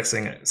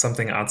expressing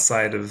something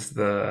outside of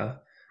the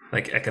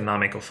like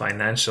economic or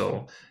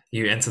financial,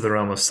 you enter the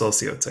realm of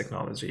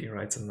socio-technology,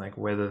 right? And like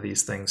whether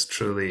these things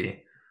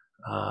truly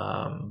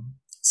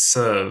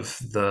serve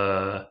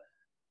the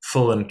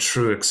full and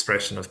true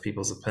expression of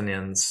people's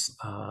opinions,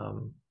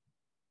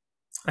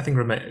 I think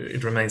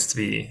it remains to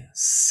be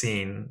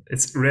seen.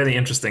 It's really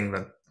interesting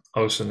that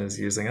Ocean is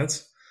using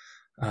it,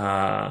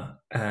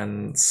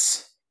 and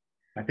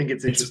I think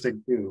it's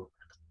interesting too.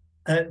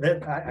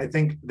 I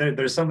think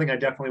there's something I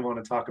definitely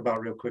want to talk about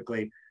real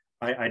quickly.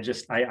 I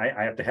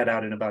have to head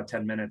out in about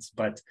 10 minutes,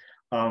 but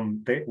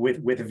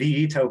with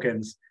VE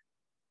tokens,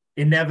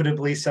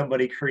 inevitably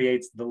somebody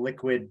creates the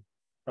liquid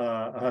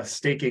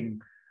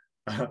staking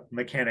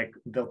mechanic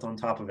built on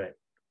top of it.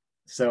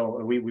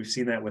 So we've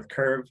seen that with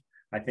Curve.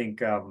 I think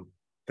that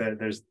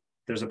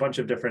there's a bunch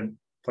of different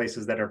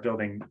places that are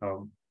building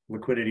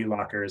liquidity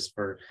lockers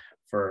for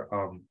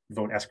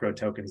vote escrow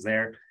tokens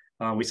there.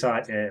 We saw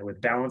it with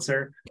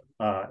Balancer.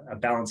 A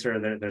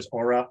Balancer, there's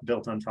Aura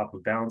built on top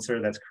of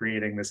Balancer that's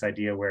creating this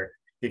idea where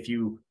if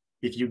you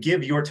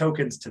give your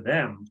tokens to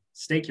them,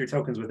 stake your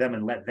tokens with them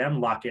and let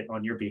them lock it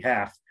on your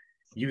behalf,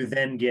 you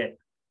then get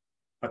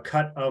a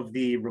cut of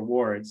the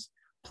rewards,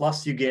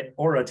 plus you get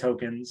Aura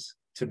tokens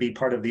to be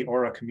part of the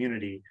Aura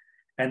community.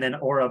 And then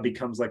Aura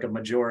becomes like a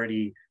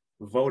majority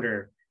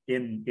voter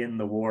in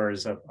the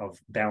wars of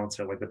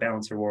Balancer, like the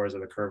Balancer wars or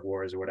the Curve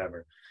wars or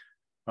whatever.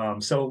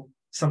 So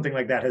something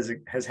like that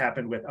has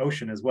happened with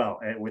Ocean as well,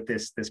 with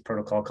this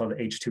protocol called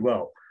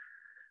H2O.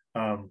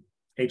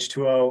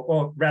 H2O,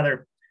 or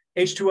rather,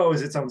 H2O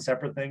is its own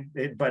separate thing,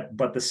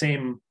 but the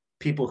same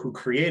people who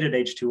created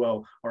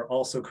H2O are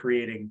also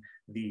creating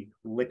the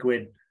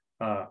liquid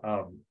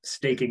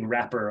staking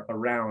wrapper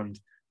around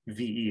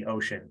VE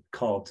Ocean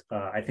called,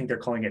 I think they're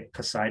calling it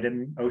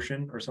Poseidon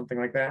Ocean or something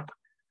like that.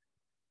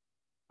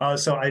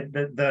 So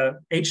the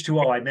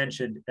H2O I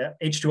mentioned,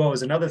 H2O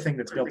is another thing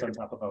that's built on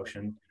top of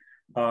Ocean.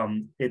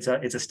 It's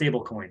a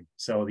stable coin.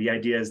 So the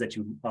idea is that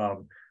you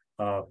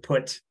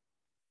put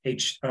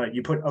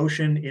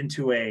Ocean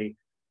into a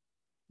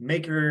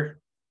maker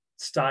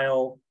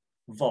style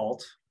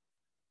vault,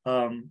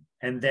 and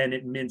then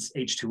it mints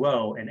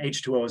H2O, and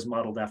H2O is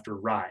modeled after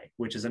Rye,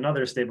 which is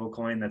another stable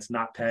coin that's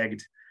not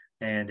pegged,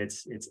 and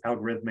it's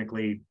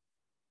algorithmically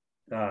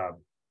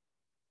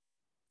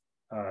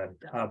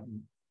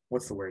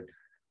what's the word?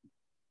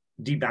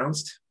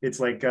 Debounced. It's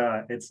like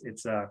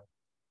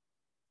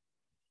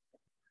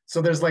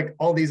so there's like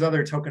all these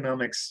other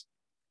tokenomics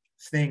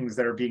things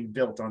that are being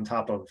built on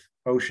top of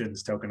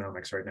Ocean's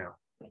tokenomics right now.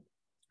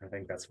 I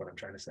think that's what I'm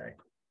trying to say.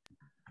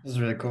 This is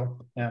really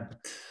cool. Yeah.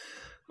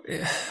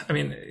 I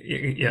mean,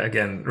 yeah,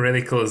 again,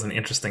 really cool is an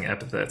interesting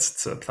epithet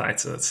to apply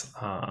to it.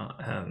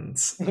 And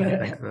I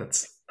think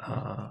that,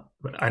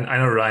 I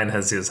know Ryan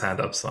has his hand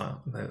up,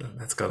 so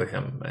let's go to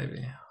him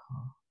maybe.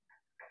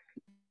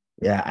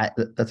 Yeah,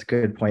 that's a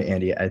good point,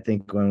 Andy. I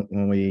think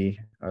when we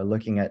are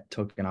looking at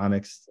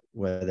tokenomics,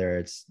 whether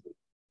it's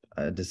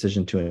a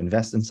decision to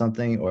invest in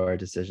something or a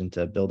decision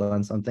to build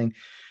on something,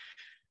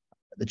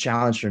 the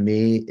challenge for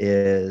me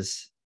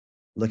is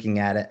looking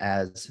at it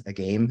as a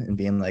game and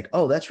being like,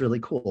 oh, that's really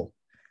cool.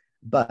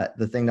 But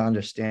the thing to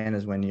understand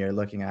is when you're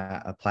looking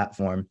at a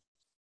platform,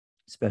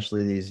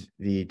 especially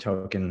the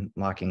token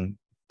locking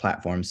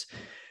platforms,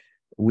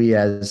 we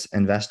as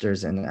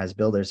investors and as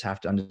builders have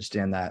to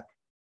understand that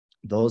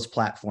those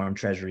platform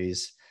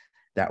treasuries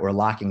that we're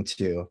locking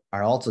to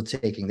are also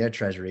taking their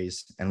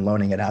treasuries and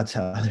loaning it out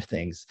to other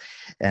things,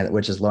 and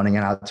which is loaning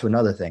it out to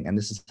another thing. And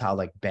this is how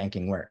like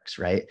banking works,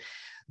 right?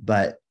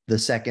 But the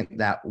second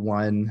that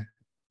one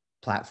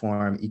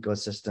platform,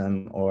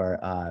 ecosystem,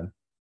 or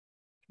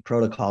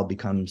protocol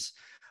becomes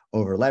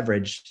over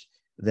leveraged,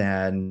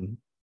 then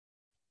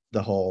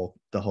the whole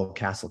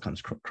castle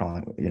comes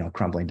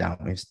crumbling down.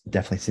 We've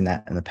definitely seen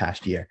that in the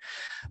past year.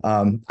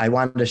 I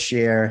wanted to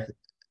share,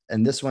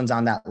 and this one's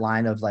on that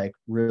line of like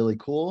really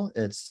cool.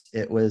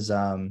 It was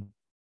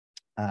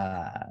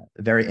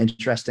very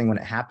interesting when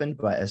it happened,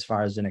 but as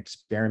far as an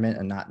experiment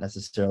and not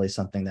necessarily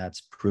something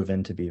that's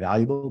proven to be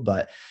valuable,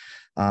 but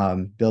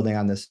building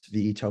on this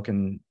VE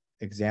token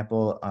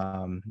example,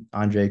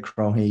 Andre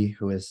Krohe,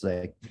 who is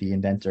like the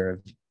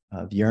inventor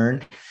of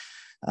Yearn,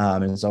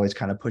 and is always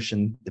kind of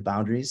pushing the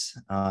boundaries.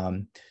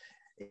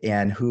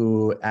 and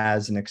who,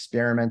 as an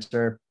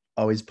experimenter,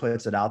 always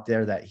puts it out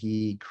there that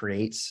he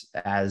creates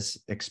as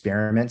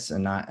experiments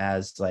and not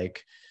as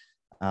like,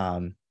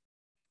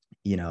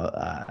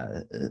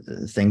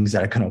 things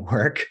that are going to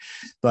work.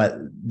 But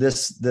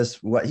this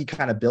what he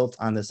kind of built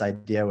on this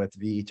idea with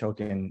VE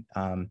token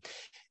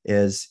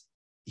is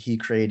he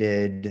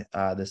created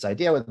this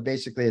idea with,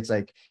 basically it's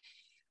like,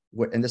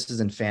 and this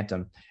is in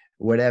Phantom,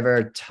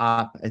 whatever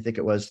top, I think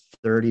it was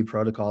 30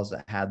 protocols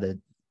that had the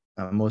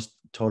most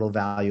total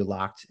value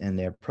locked in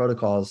their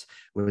protocols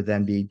would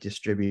then be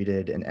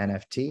distributed in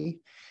NFT.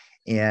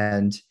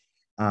 And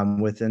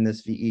within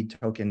this VE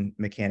token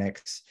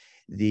mechanics,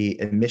 the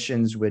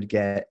emissions would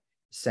get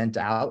sent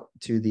out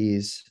to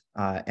these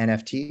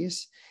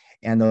NFTs,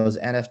 and those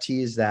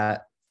NFTs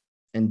that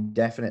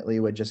indefinitely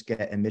would just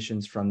get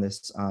emissions from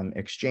this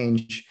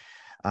exchange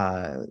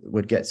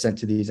would get sent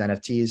to these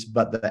NFTs.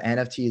 But the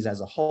NFTs as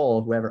a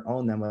whole, whoever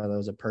owned them, whether it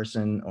was a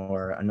person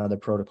or another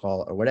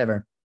protocol or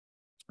whatever,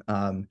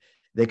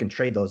 they can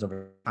trade those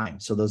over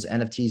time. So those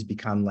NFTs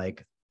become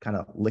like kind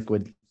of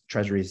liquid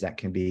treasuries that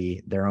can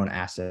be their own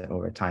asset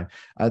over time.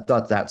 I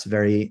thought that's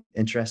very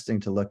interesting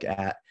to look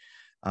at,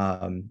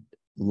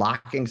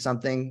 locking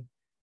something,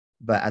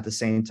 but at the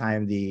same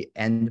time, the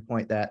end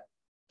point that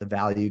the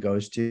value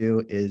goes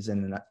to is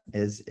in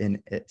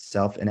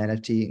itself an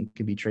NFT and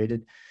can be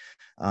traded.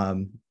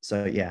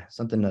 So yeah,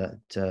 something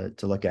to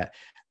look at.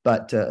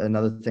 But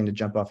another thing to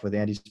jump off with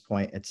Andy's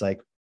point, it's like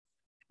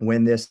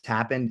when this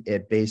happened,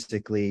 it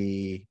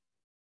basically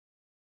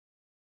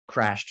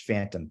crashed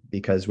Phantom,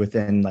 because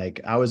within, like,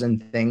 I was in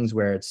things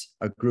where it's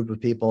a group of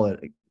people, a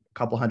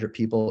couple hundred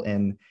people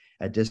in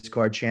a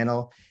Discord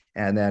channel,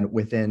 and then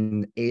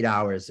within 8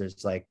 hours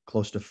there's like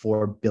close to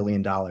 $4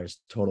 billion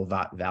total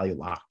value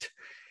locked,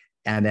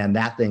 and then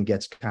that thing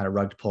gets kind of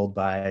rug pulled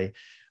by,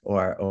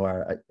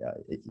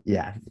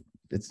 yeah,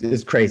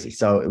 it's crazy.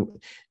 So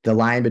the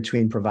line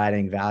between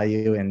providing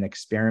value and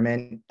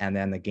experiment and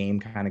then the game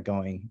kind of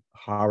going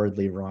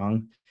horridly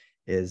wrong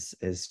is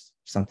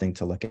something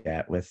to look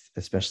at, with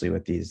especially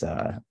with these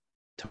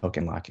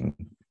token locking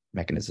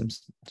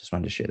mechanisms. Just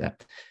wanted to share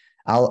that.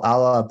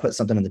 I'll put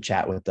something in the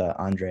chat with the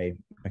Andre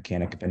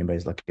mechanic if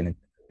anybody's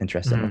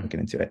interested in looking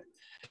into it.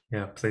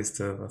 Yeah, please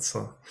do. That's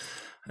a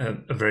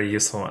very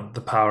useful one.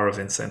 The power of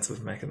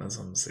incentive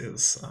mechanisms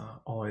is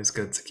always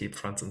good to keep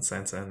front and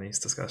center in these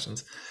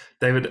discussions.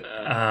 David,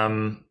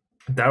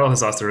 Daryl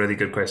has asked a really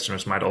good question,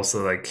 which might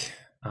also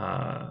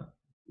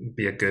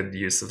be a good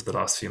use of the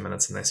last few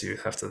minutes, unless you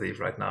have to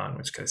leave right now, in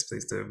which case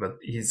please do. But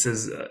he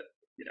says,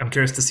 I'm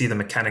curious to see the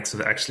mechanics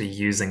of actually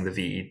using the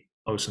VE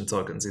Ocean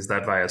tokens. Is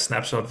that via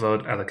snapshot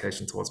vote,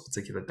 allocation towards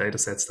particular data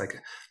sets? Like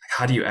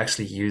how do you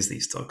actually use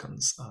these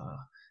tokens?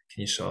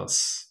 Can you show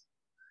us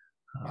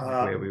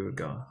where we would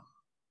go?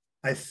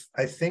 I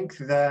think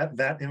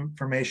that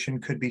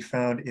information could be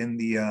found in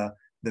the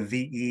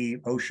VE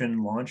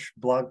Ocean launch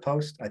blog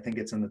post. I think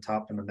it's in the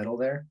top in the middle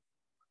there.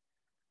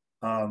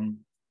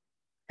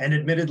 And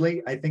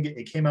admittedly, I think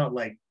it came out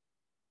like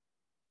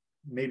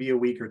maybe a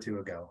week or two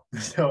ago.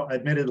 So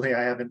admittedly,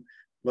 I haven't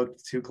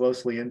looked too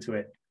closely into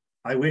it.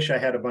 I wish I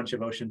had a bunch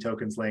of Ocean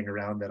tokens laying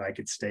around that I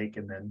could stake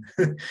and then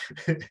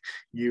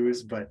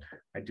use, but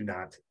I do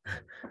not.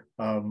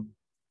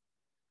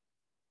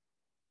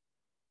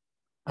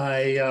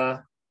 I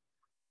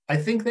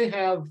think they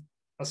have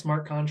a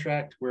smart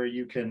contract where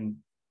you can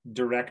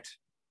direct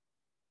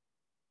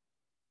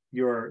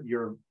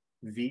your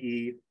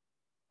VE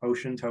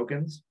Ocean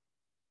tokens.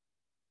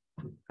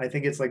 I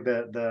think it's like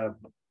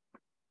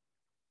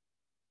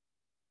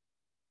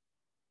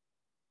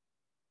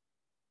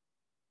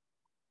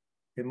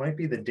it might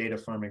be the data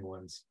farming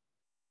ones.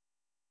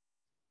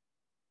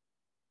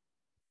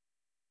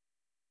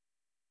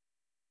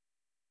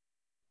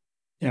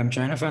 Yeah, I'm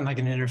trying to find like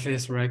an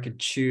interface where I could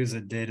choose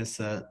a data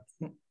set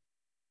to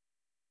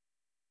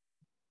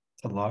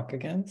lock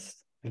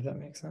against, if that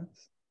makes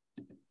sense.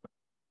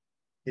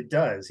 It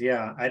does,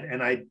 yeah.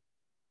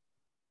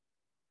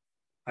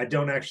 I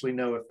don't actually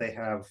know if they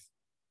have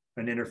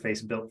an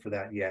interface built for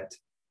that yet.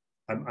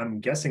 I'm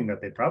guessing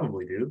that they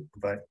probably do,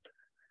 but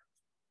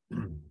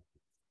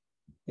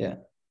yeah,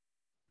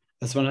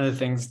 that's one of the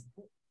things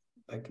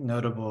like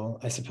notable,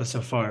 I suppose,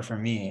 so far for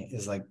me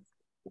is like,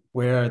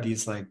 where are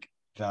these like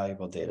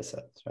valuable data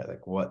sets, right?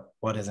 Like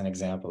what is an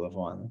example of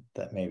one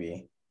that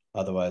maybe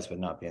otherwise would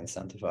not be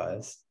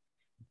incentivized,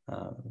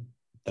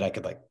 that I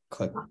could like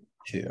click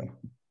to,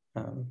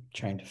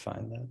 trying to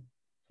find that.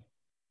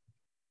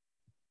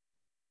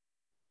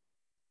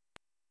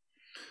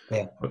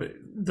 Yeah.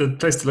 The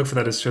place to look for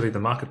that is surely the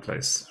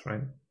marketplace,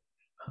 right?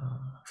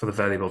 For the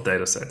valuable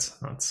data sets.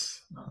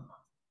 That's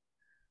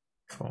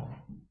for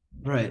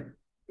right.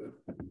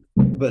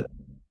 But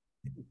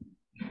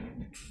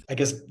I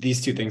guess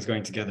these two things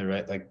going together,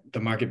 right? Like the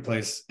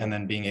marketplace and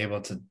then being able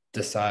to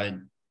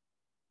decide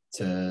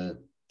to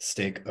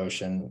stake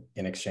Ocean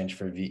in exchange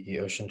for VE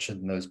Ocean,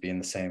 shouldn't those be in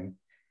the same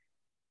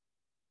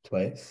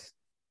place?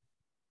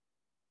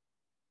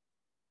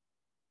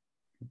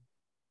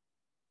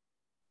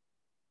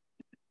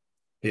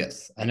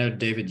 Yes, I know,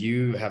 David,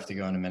 you have to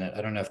go in a minute.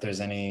 I don't know if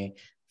there's any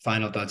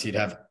final thoughts you'd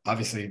have.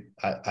 Obviously,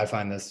 I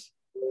find this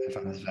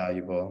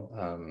valuable.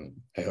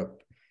 I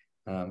hope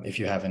if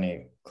you have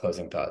any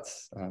closing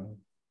thoughts.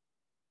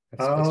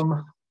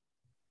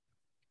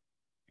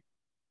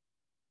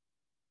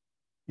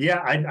 Yeah,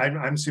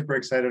 I'm super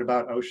excited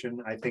about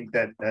Ocean. I think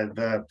that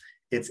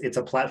it's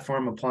a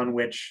platform upon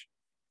which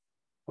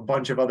a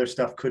bunch of other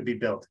stuff could be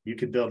built. You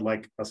could build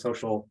like a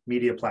social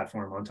media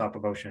platform on top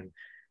of Ocean.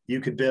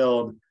 You could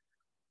build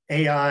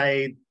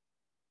AI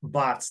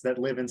bots that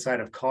live inside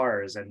of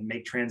cars and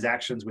make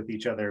transactions with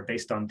each other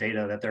based on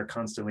data that they're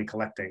constantly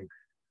collecting.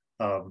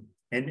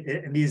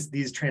 And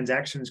these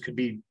transactions could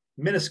be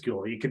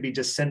minuscule. You could be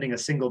just sending a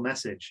single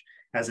message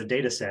as a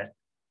data set.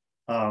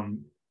 I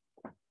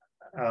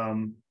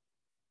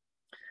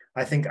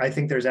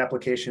think there's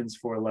applications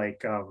for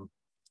like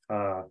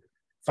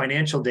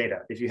financial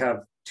data. If you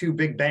have two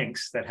big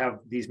banks that have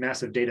these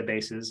massive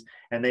databases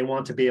and they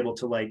want to be able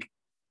to like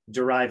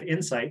derive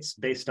insights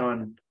based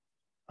on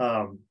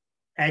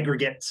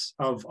aggregates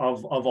of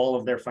all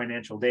of their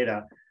financial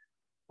data,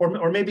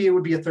 or maybe it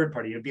would be a third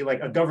party. It would be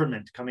like a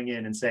government coming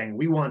in and saying,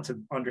 we want to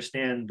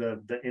understand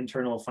the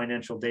internal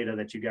financial data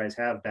that you guys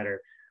have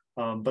better.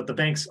 But the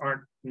banks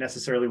aren't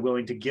necessarily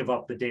willing to give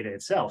up the data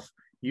itself.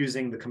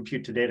 Using the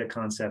compute to data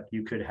concept,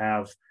 you could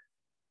have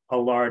a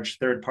large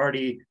third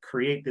party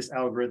create this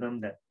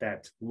algorithm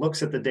that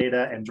looks at the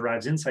data and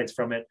derives insights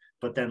from it,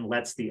 but then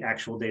lets the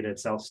actual data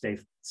itself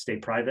stay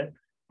private.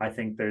 I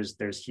think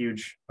there's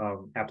huge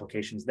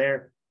applications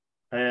there.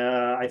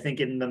 I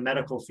think in the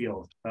medical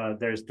field,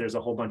 there's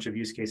a whole bunch of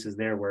use cases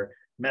there where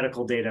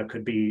medical data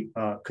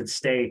could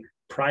stay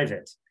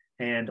private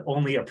and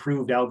only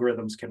approved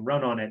algorithms can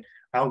run on it.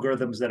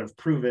 Algorithms that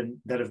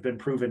have been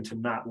proven to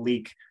not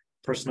leak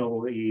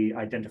personally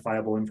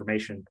identifiable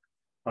information.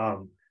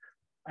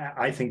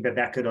 I think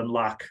that could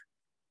unlock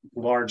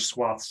large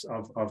swaths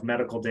of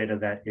medical data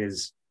that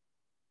is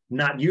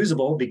not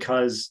usable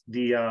because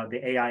the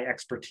AI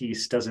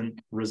expertise doesn't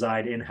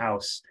reside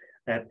in-house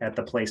at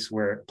the places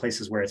where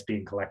it's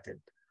being collected.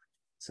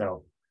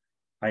 So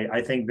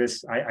I think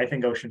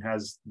Ocean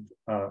has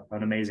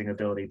an amazing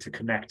ability to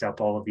connect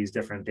up all of these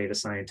different data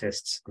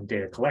scientists and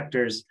data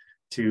collectors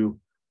to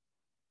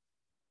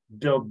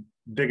build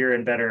bigger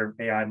and better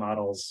AI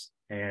models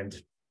and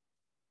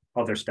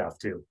other stuff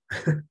too.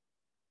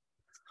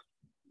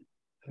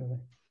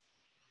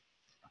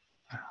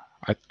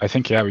 I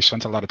think, yeah, we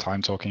spent a lot of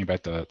time talking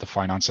about the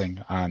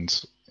financing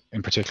and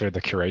in particular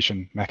the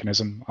curation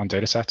mechanism on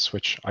data sets,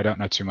 which I don't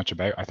know too much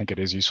about. I think it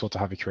is useful to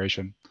have a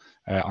curation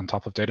on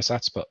top of data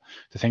sets, but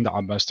the thing that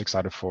I'm most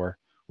excited for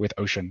with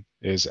Ocean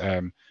is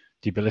the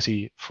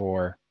ability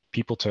for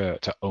people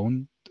to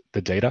own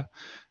the data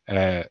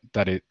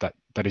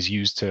that is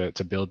used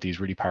to build these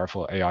really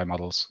powerful AI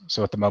models.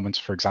 So at the moment,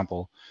 for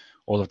example,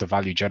 all of the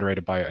value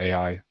generated by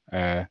AI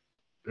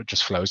it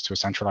just flows to a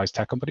centralized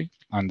tech company,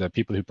 and the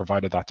people who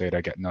provided that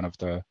data get none of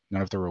the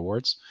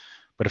rewards.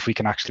 But if we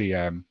can actually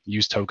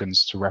use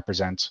tokens to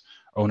represent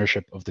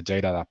ownership of the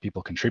data that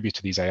people contribute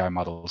to these AI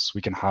models, we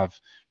can have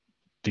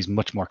these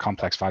much more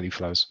complex value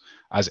flows.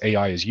 As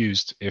AI is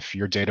used, if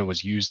your data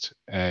was used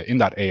in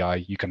that AI,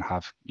 you can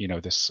have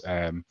this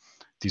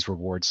these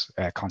rewards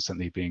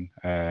constantly being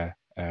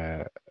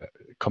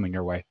coming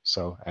your way.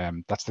 So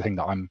that's the thing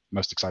that I'm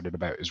most excited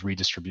about, is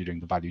redistributing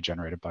the value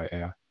generated by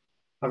AI.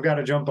 I've got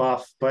to jump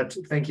off, but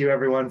thank you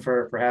everyone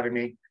for having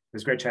me. It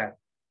was a great chat.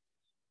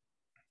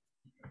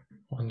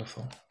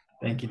 Wonderful.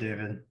 Thank you,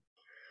 David.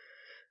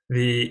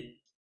 The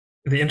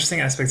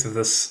interesting aspects of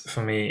this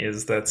for me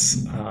is that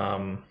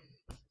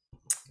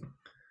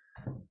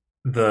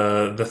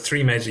the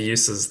three major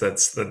uses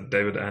that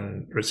David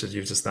and Richard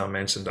you've just now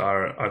mentioned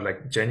are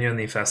like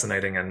genuinely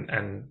fascinating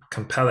and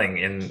compelling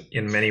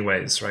in many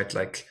ways, right?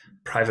 Like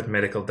private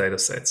medical data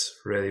sets,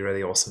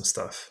 really awesome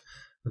stuff.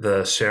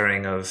 The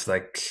sharing of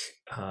like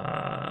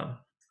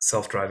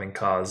self-driving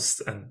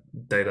cars and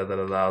data that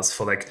allows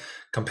for like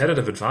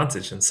competitive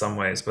advantage in some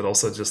ways, but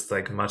also just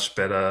like much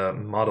better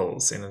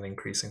models in an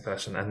increasing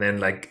fashion. And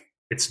then like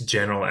its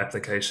general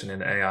application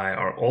in AI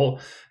are all,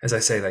 as I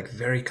say, like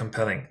very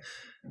compelling.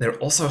 They're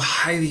also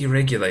highly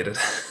regulated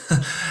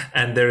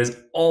and there is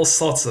all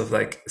sorts of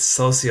like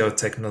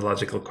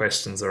socio-technological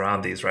questions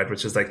around these, right?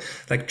 Which is like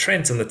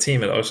Trent and the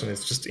team at Ocean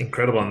is just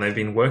incredible, and they've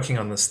been working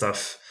on this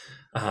stuff.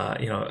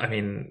 I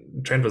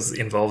mean, Trent was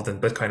involved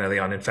in Bitcoin early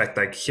on. In fact,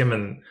 like him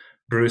and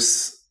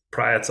Bruce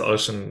prior to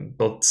Ocean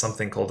built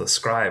something called a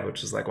scribe,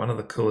 which is like one of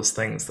the coolest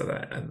things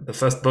that the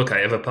first book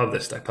I ever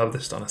published, I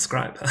published on a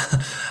scribe.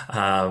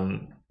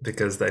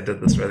 Because they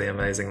did this really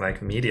amazing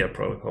like media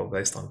protocol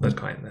based on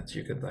Bitcoin that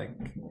you could like,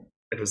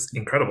 it was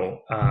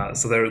incredible.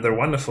 So they're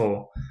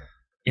wonderful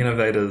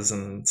innovators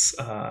and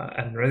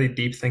really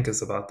deep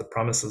thinkers about the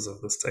promises of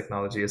this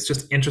technology. It's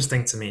just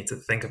interesting to me to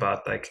think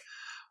about like,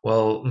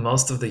 well,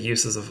 most of the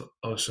uses of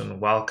Ocean,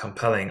 while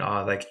compelling,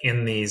 are like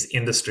in these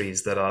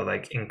industries that are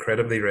like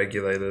incredibly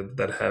regulated,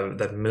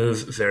 that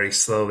move very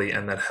slowly,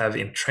 and that have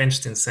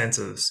entrenched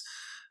incentives,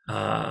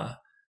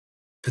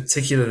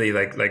 particularly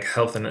like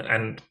health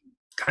and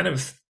kind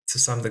of to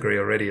some degree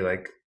already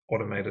like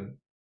automated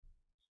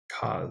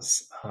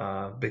cars,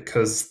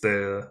 because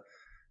the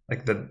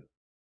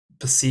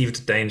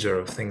perceived danger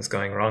of things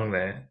going wrong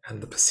there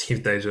and the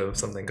perceived danger of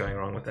something going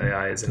wrong with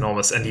AI is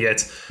enormous. And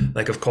yet,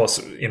 like, of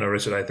course,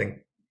 Richard, I think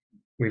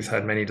we've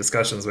had many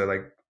discussions where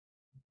like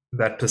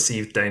that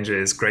perceived danger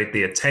is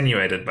greatly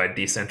attenuated by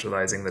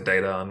decentralizing the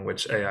data on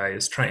which AI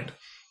is trained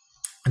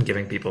and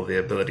giving people the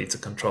ability to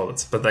control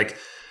it. But like,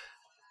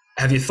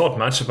 have you thought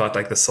much about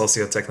like the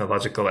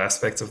socio-technological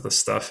aspects of this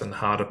stuff and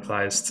how it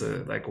applies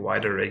to like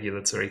wider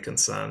regulatory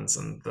concerns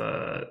and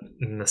the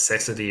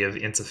necessity of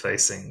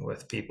interfacing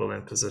with people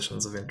in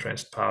positions of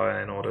entrenched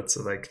power in order to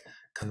like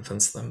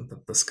convince them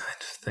that this kind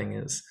of thing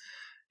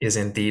is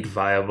indeed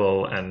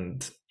viable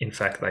and in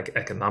fact like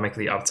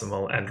economically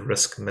optimal and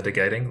risk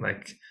mitigating?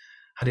 Like,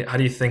 how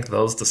do you think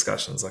those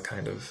discussions are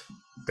kind of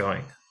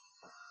going?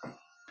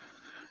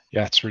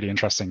 Yeah, it's really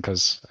interesting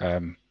because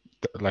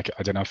like,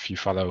 I don't know if you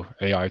follow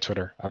AI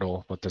Twitter at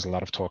all, but there's a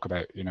lot of talk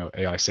about,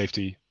 AI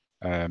safety,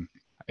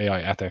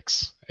 AI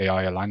ethics,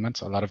 AI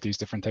alignment, a lot of these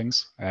different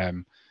things.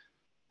 And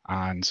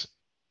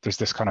there's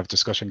this kind of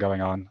discussion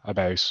going on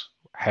about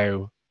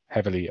how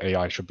heavily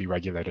AI should be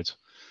regulated.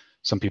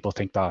 Some people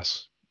think that,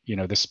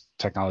 this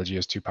technology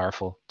is too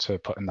powerful to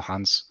put in the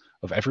hands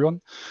of everyone,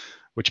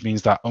 which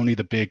means that only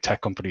the big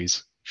tech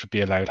companies should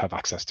be allowed to have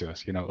access to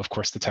it. Of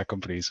course, the tech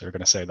companies are going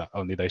to say that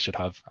only they should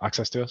have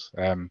access to it.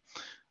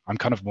 I'm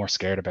kind of more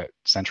scared about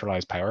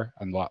centralized power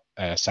and what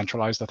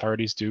centralized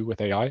authorities do with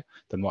AI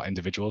than what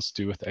individuals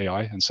do with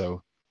AI. And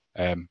so,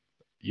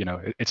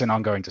 it's an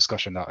ongoing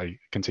discussion that I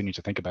continue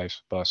to think about.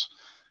 But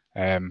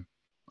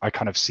I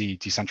kind of see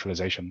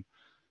decentralization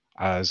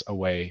as a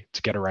way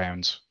to get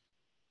around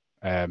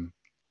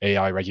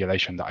AI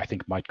regulation that I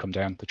think might come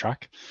down the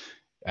track.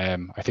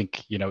 I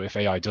think, if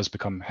AI does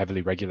become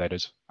heavily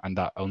regulated and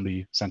that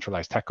only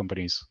centralized tech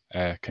companies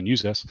can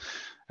use it,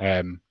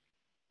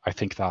 I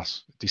think that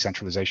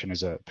decentralization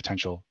is a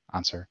potential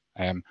answer.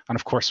 And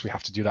of course, we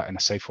have to do that in a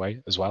safe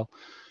way as well,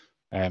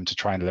 to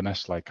try and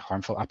limit like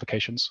harmful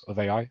applications of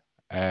AI.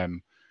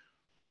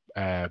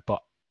 But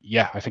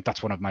yeah, I think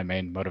that's one of my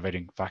main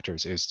motivating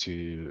factors is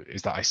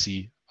that I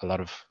see a lot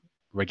of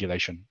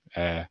regulation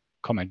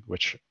coming,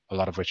 a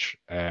lot of which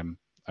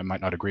I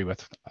might not agree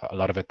with. A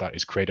lot of it that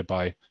is created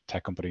by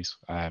tech companies,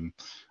 and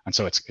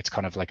so it's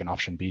kind of like an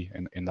option B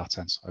in that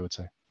sense, I would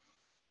say.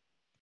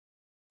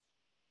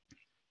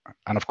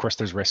 And of course,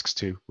 there's risks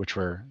too, which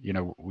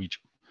we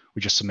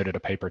just submitted a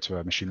paper to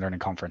a machine learning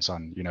conference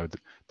on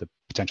the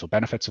potential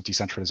benefits of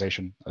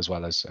decentralization as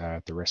well as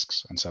the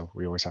risks, and so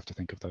we always have to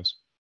think of those.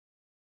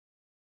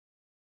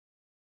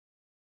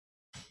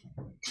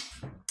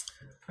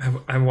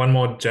 I have one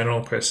more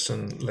general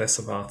question, less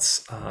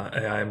about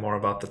AI, more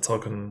about the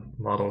token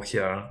model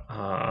here,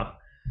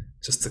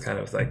 just to kind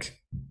of like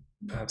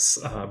perhaps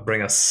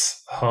bring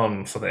us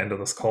home for the end of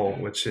this call,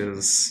 which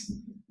is,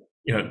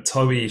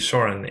 Toby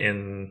Shoren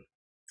in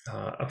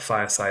a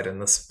fireside in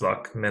this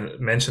block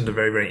mentioned a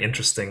very, very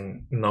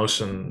interesting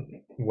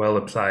notion well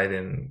applied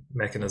in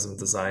mechanism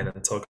design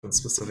and tokens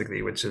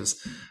specifically, which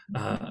is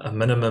a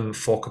minimum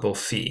forkable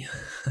fee,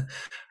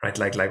 right?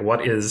 Like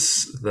what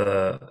is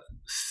the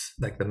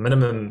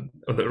minimum,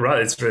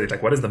 it's really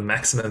like, what is the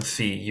maximum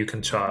fee you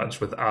can charge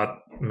without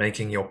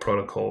making your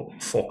protocol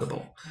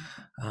forkable?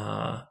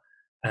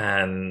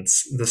 And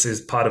this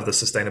is part of the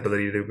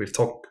sustainability that we've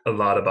talked a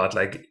lot about,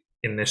 like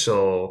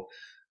initial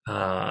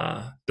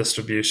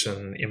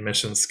distribution,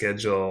 emission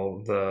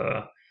schedule,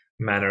 the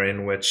manner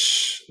in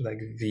which like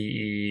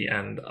VE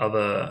and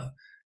other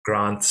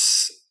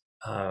grants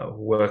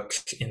work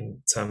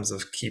in terms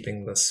of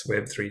keeping this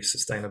Web3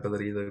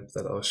 sustainability loop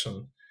that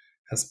Ocean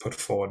has put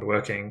forward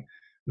working.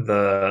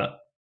 The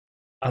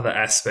other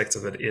aspect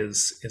of it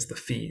is the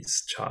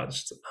fees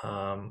charged,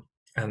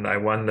 and I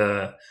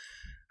wonder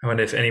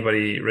if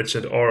anybody,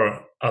 Richard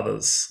or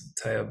others,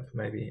 Tayeb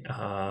maybe,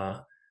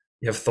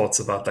 you have thoughts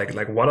about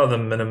like what are the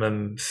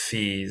minimum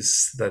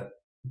fees that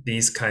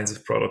these kinds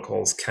of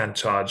protocols can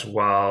charge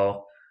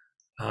while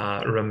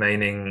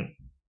remaining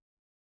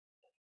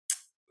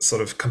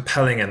sort of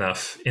compelling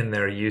enough in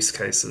their use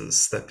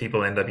cases that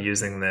people end up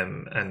using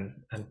them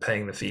and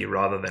paying the fee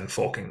rather than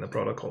forking the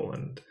protocol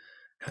and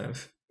kind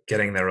of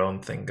getting their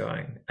own thing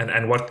going,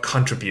 and what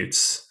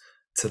contributes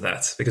to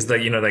that? Because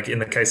like in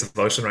the case of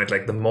Ocean, right,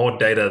 like the more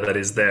data that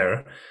is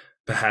there,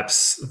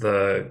 perhaps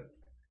the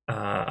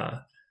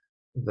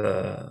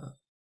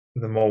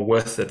more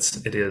worth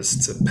it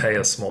is to pay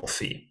a small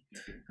fee,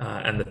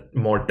 and the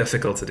more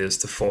difficult it is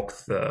to fork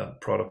the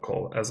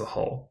protocol as a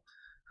whole.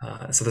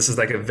 So this is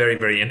like a very,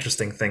 very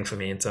interesting thing for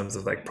me in terms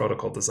of like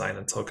protocol design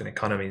and token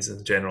economies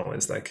in general,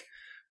 is like,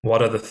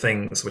 what are the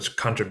things which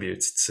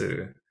contributes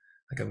to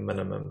like a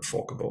minimum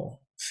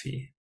forkable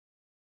fee?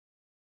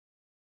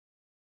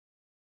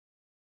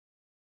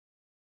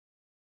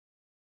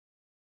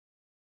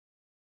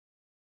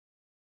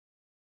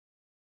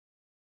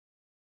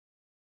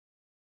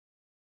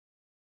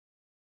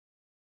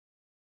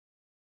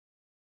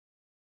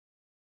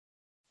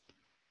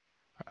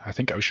 I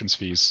think Ocean's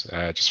fees,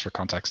 just for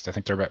context, I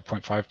think they're about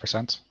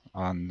 0.5%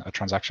 on a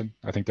transaction.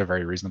 I think they're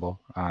very reasonable,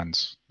 and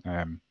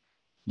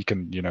you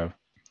can,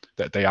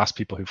 they ask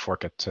people who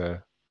fork it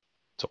to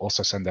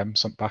also send them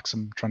back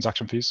some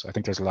transaction fees. I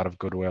think there's a lot of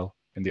goodwill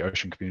in the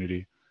Ocean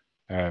community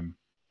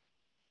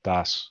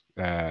that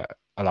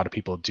a lot of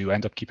people do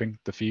end up keeping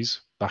the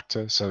fees back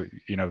to. So,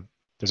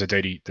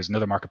 there's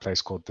another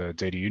marketplace called the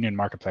Data Union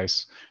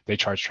Marketplace. They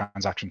charge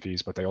transaction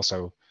fees, but they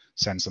also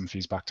send some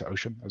fees back to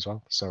Ocean as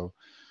well. So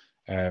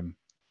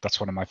that's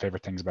one of my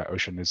favorite things about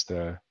Ocean is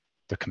the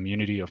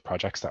community of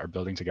projects that are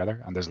building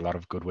together, and there's a lot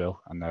of goodwill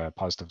and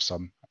positive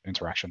sum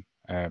interaction.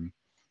 And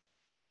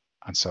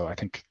so I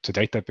think to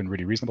date they've been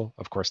really reasonable.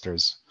 Of course,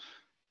 there's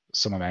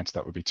some amounts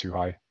that would be too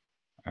high.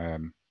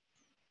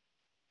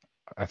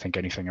 I think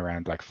anything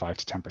around like 5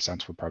 to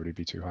 10% would probably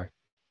be too high.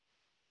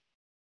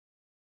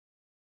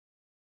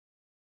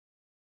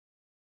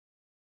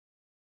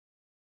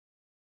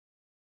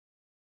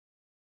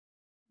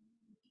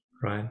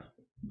 Right.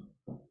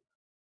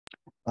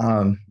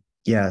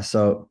 Yeah,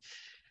 so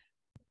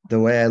the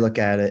way I look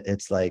at it,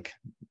 it's like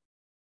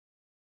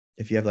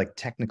if you have like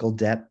technical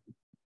debt,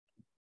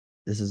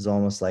 this is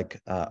almost like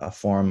a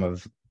form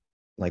of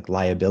like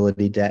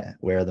liability debt,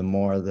 where the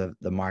more the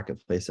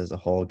marketplace as a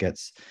whole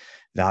gets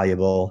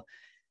valuable,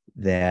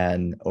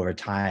 then over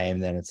time,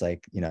 then it's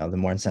like, the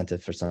more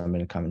incentive for someone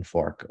to come and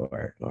fork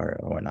or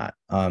not.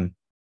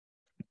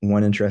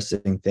 One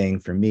interesting thing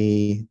for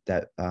me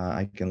that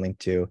I can link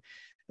to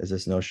is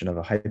this notion of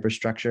a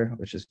hyperstructure,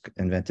 which is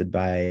invented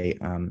by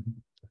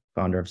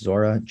founder of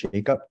Zora,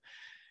 Jacob.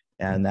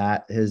 And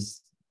that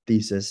his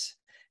thesis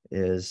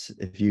is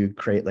if you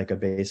create like a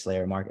base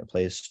layer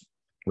marketplace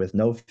with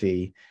no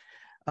fee,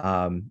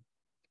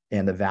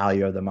 and the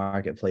value of the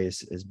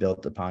marketplace is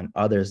built upon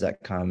others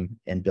that come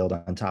and build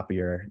on top of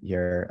your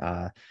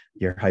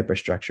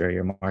hyperstructure,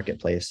 your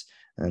marketplace,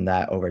 and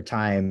that over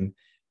time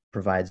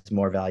provides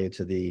more value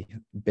to the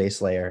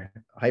base layer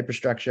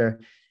hyperstructure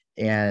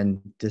and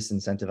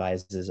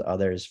disincentivizes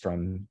others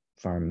from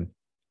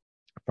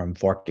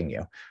forking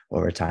you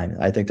over time.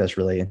 I think that's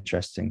really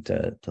interesting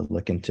to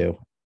look into,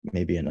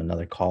 maybe in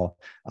another call.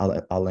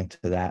 I'll link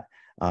to that.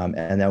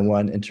 And then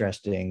one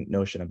interesting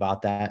notion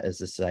about that is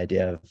this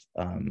idea of,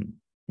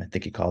 I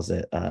think he calls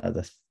it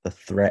the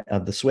threat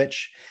of the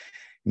switch,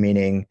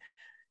 meaning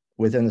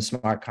within the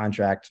smart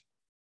contract,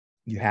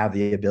 you have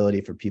the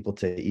ability for people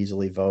to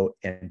easily vote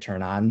and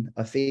turn on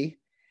a fee,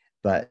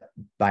 but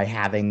by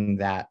having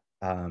that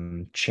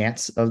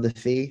chance of the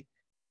fee,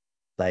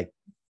 like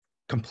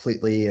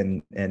completely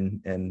in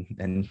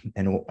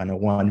a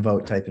one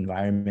vote type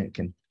environment,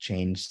 can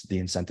change the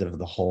incentive of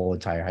the whole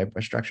entire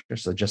hyperstructure.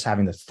 So just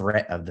having the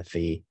threat of the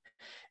fee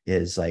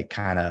is like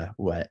kind of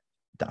what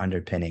the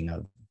underpinning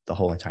of the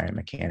whole entire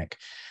mechanic.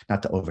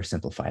 Not to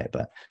oversimplify it,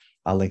 but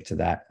I'll link to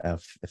that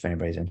if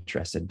anybody's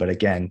interested. But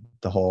again,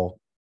 the whole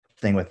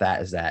thing with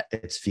that is that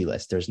it's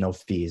feeless. There's no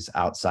fees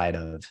outside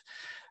of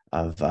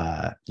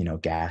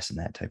gas and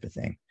that type of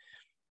thing.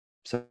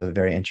 So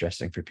very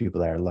interesting for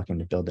people that are looking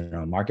to build their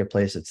own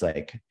marketplace. It's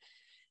like,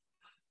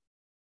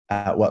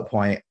 at what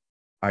point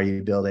are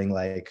you building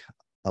like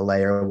a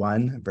layer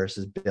one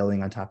versus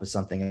building on top of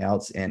something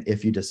else? And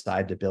if you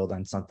decide to build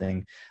on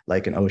something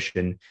like an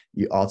Ocean,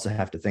 you also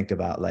have to think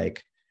about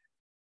like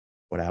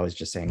what I was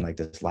just saying, like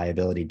this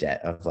liability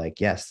debt of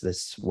like, yes,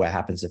 this, what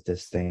happens if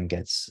this thing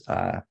gets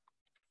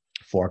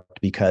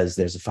forked because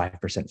there's a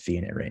 5% fee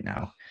in it right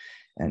now.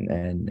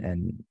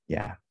 And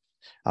yeah,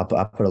 I'll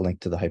put a link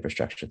to the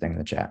hyperstructure thing in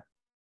the chat.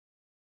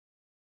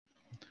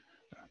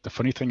 The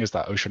funny thing is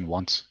that Ocean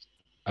wants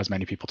as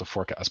many people to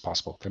fork it as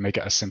possible. They make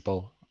it as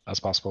simple as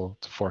possible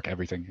to fork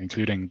everything,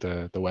 including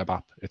the web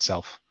app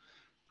itself.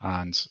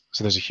 And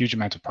so there's a huge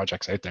amount of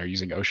projects out there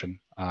using Ocean,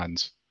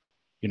 and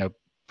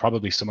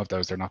probably some of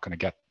those they're not going to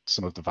get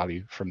some of the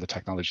value from the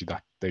technology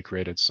that they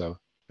created. So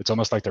it's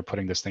almost like they're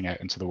putting this thing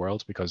out into the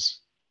world because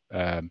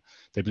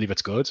they believe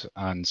it's good,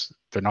 and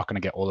they're not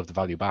going to get all of the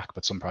value back,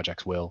 but some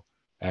projects will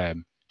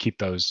keep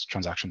those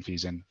transaction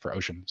fees in for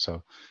Ocean.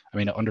 So I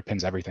mean, it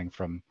underpins everything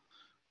from,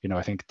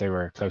 I think they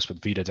were close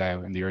with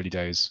VitaDAO in the early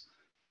days.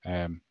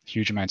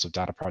 Huge amounts of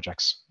data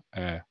projects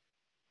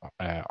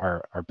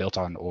are built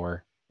on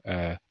or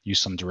use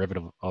some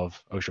derivative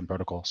of Ocean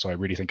protocol. So I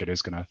really think it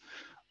is going to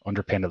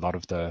underpin a lot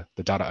of the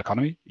data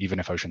economy, even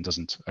if Ocean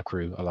doesn't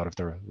accrue a lot of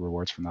the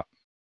rewards from that.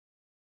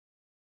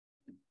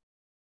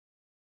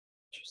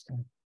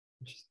 Interesting.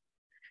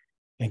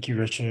 Thank you,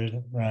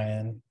 Richard,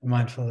 Ryan. I'm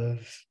mindful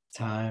of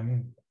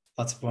time.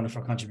 Lots of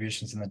wonderful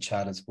contributions in the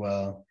chat as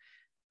well.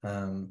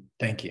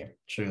 Thank you,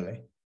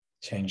 truly.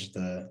 Changed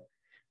the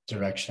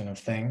direction of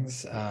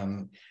things.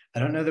 I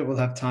don't know that we'll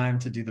have time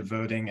to do the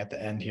voting at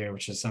the end here,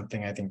 which is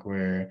something I think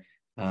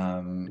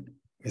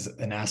is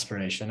an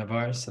aspiration of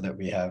ours, so that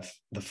we have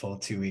the full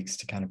 2 weeks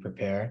to kind of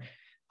prepare.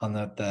 I'll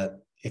note that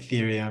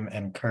Ethereum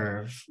and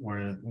Curve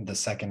were the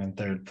second and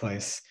third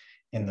place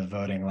in the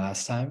voting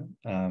last time,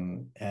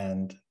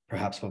 and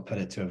perhaps we'll put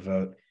it to a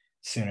vote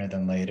sooner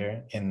than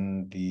later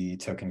in the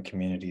token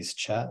communities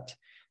chat,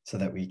 so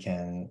that we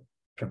can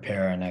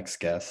prepare our next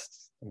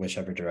guest,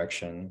 whichever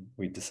direction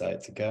we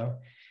decide to go.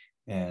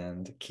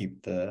 and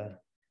keep the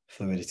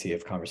fluidity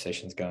of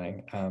conversations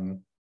going.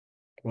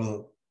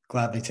 We'll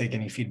gladly take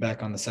any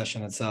feedback on the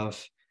session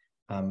itself.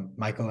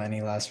 Michael,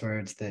 any last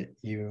words that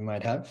you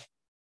might have?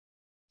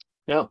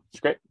 No, it's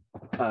great.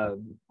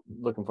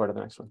 Looking forward to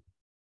the next one.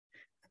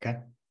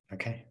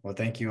 Okay. Well,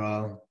 thank you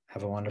all.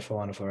 Have a wonderful,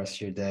 wonderful rest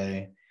of your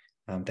day.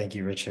 Thank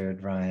you,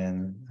 Richard,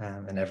 Ryan,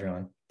 and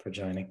everyone for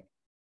joining.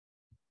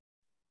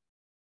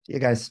 See you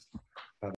guys.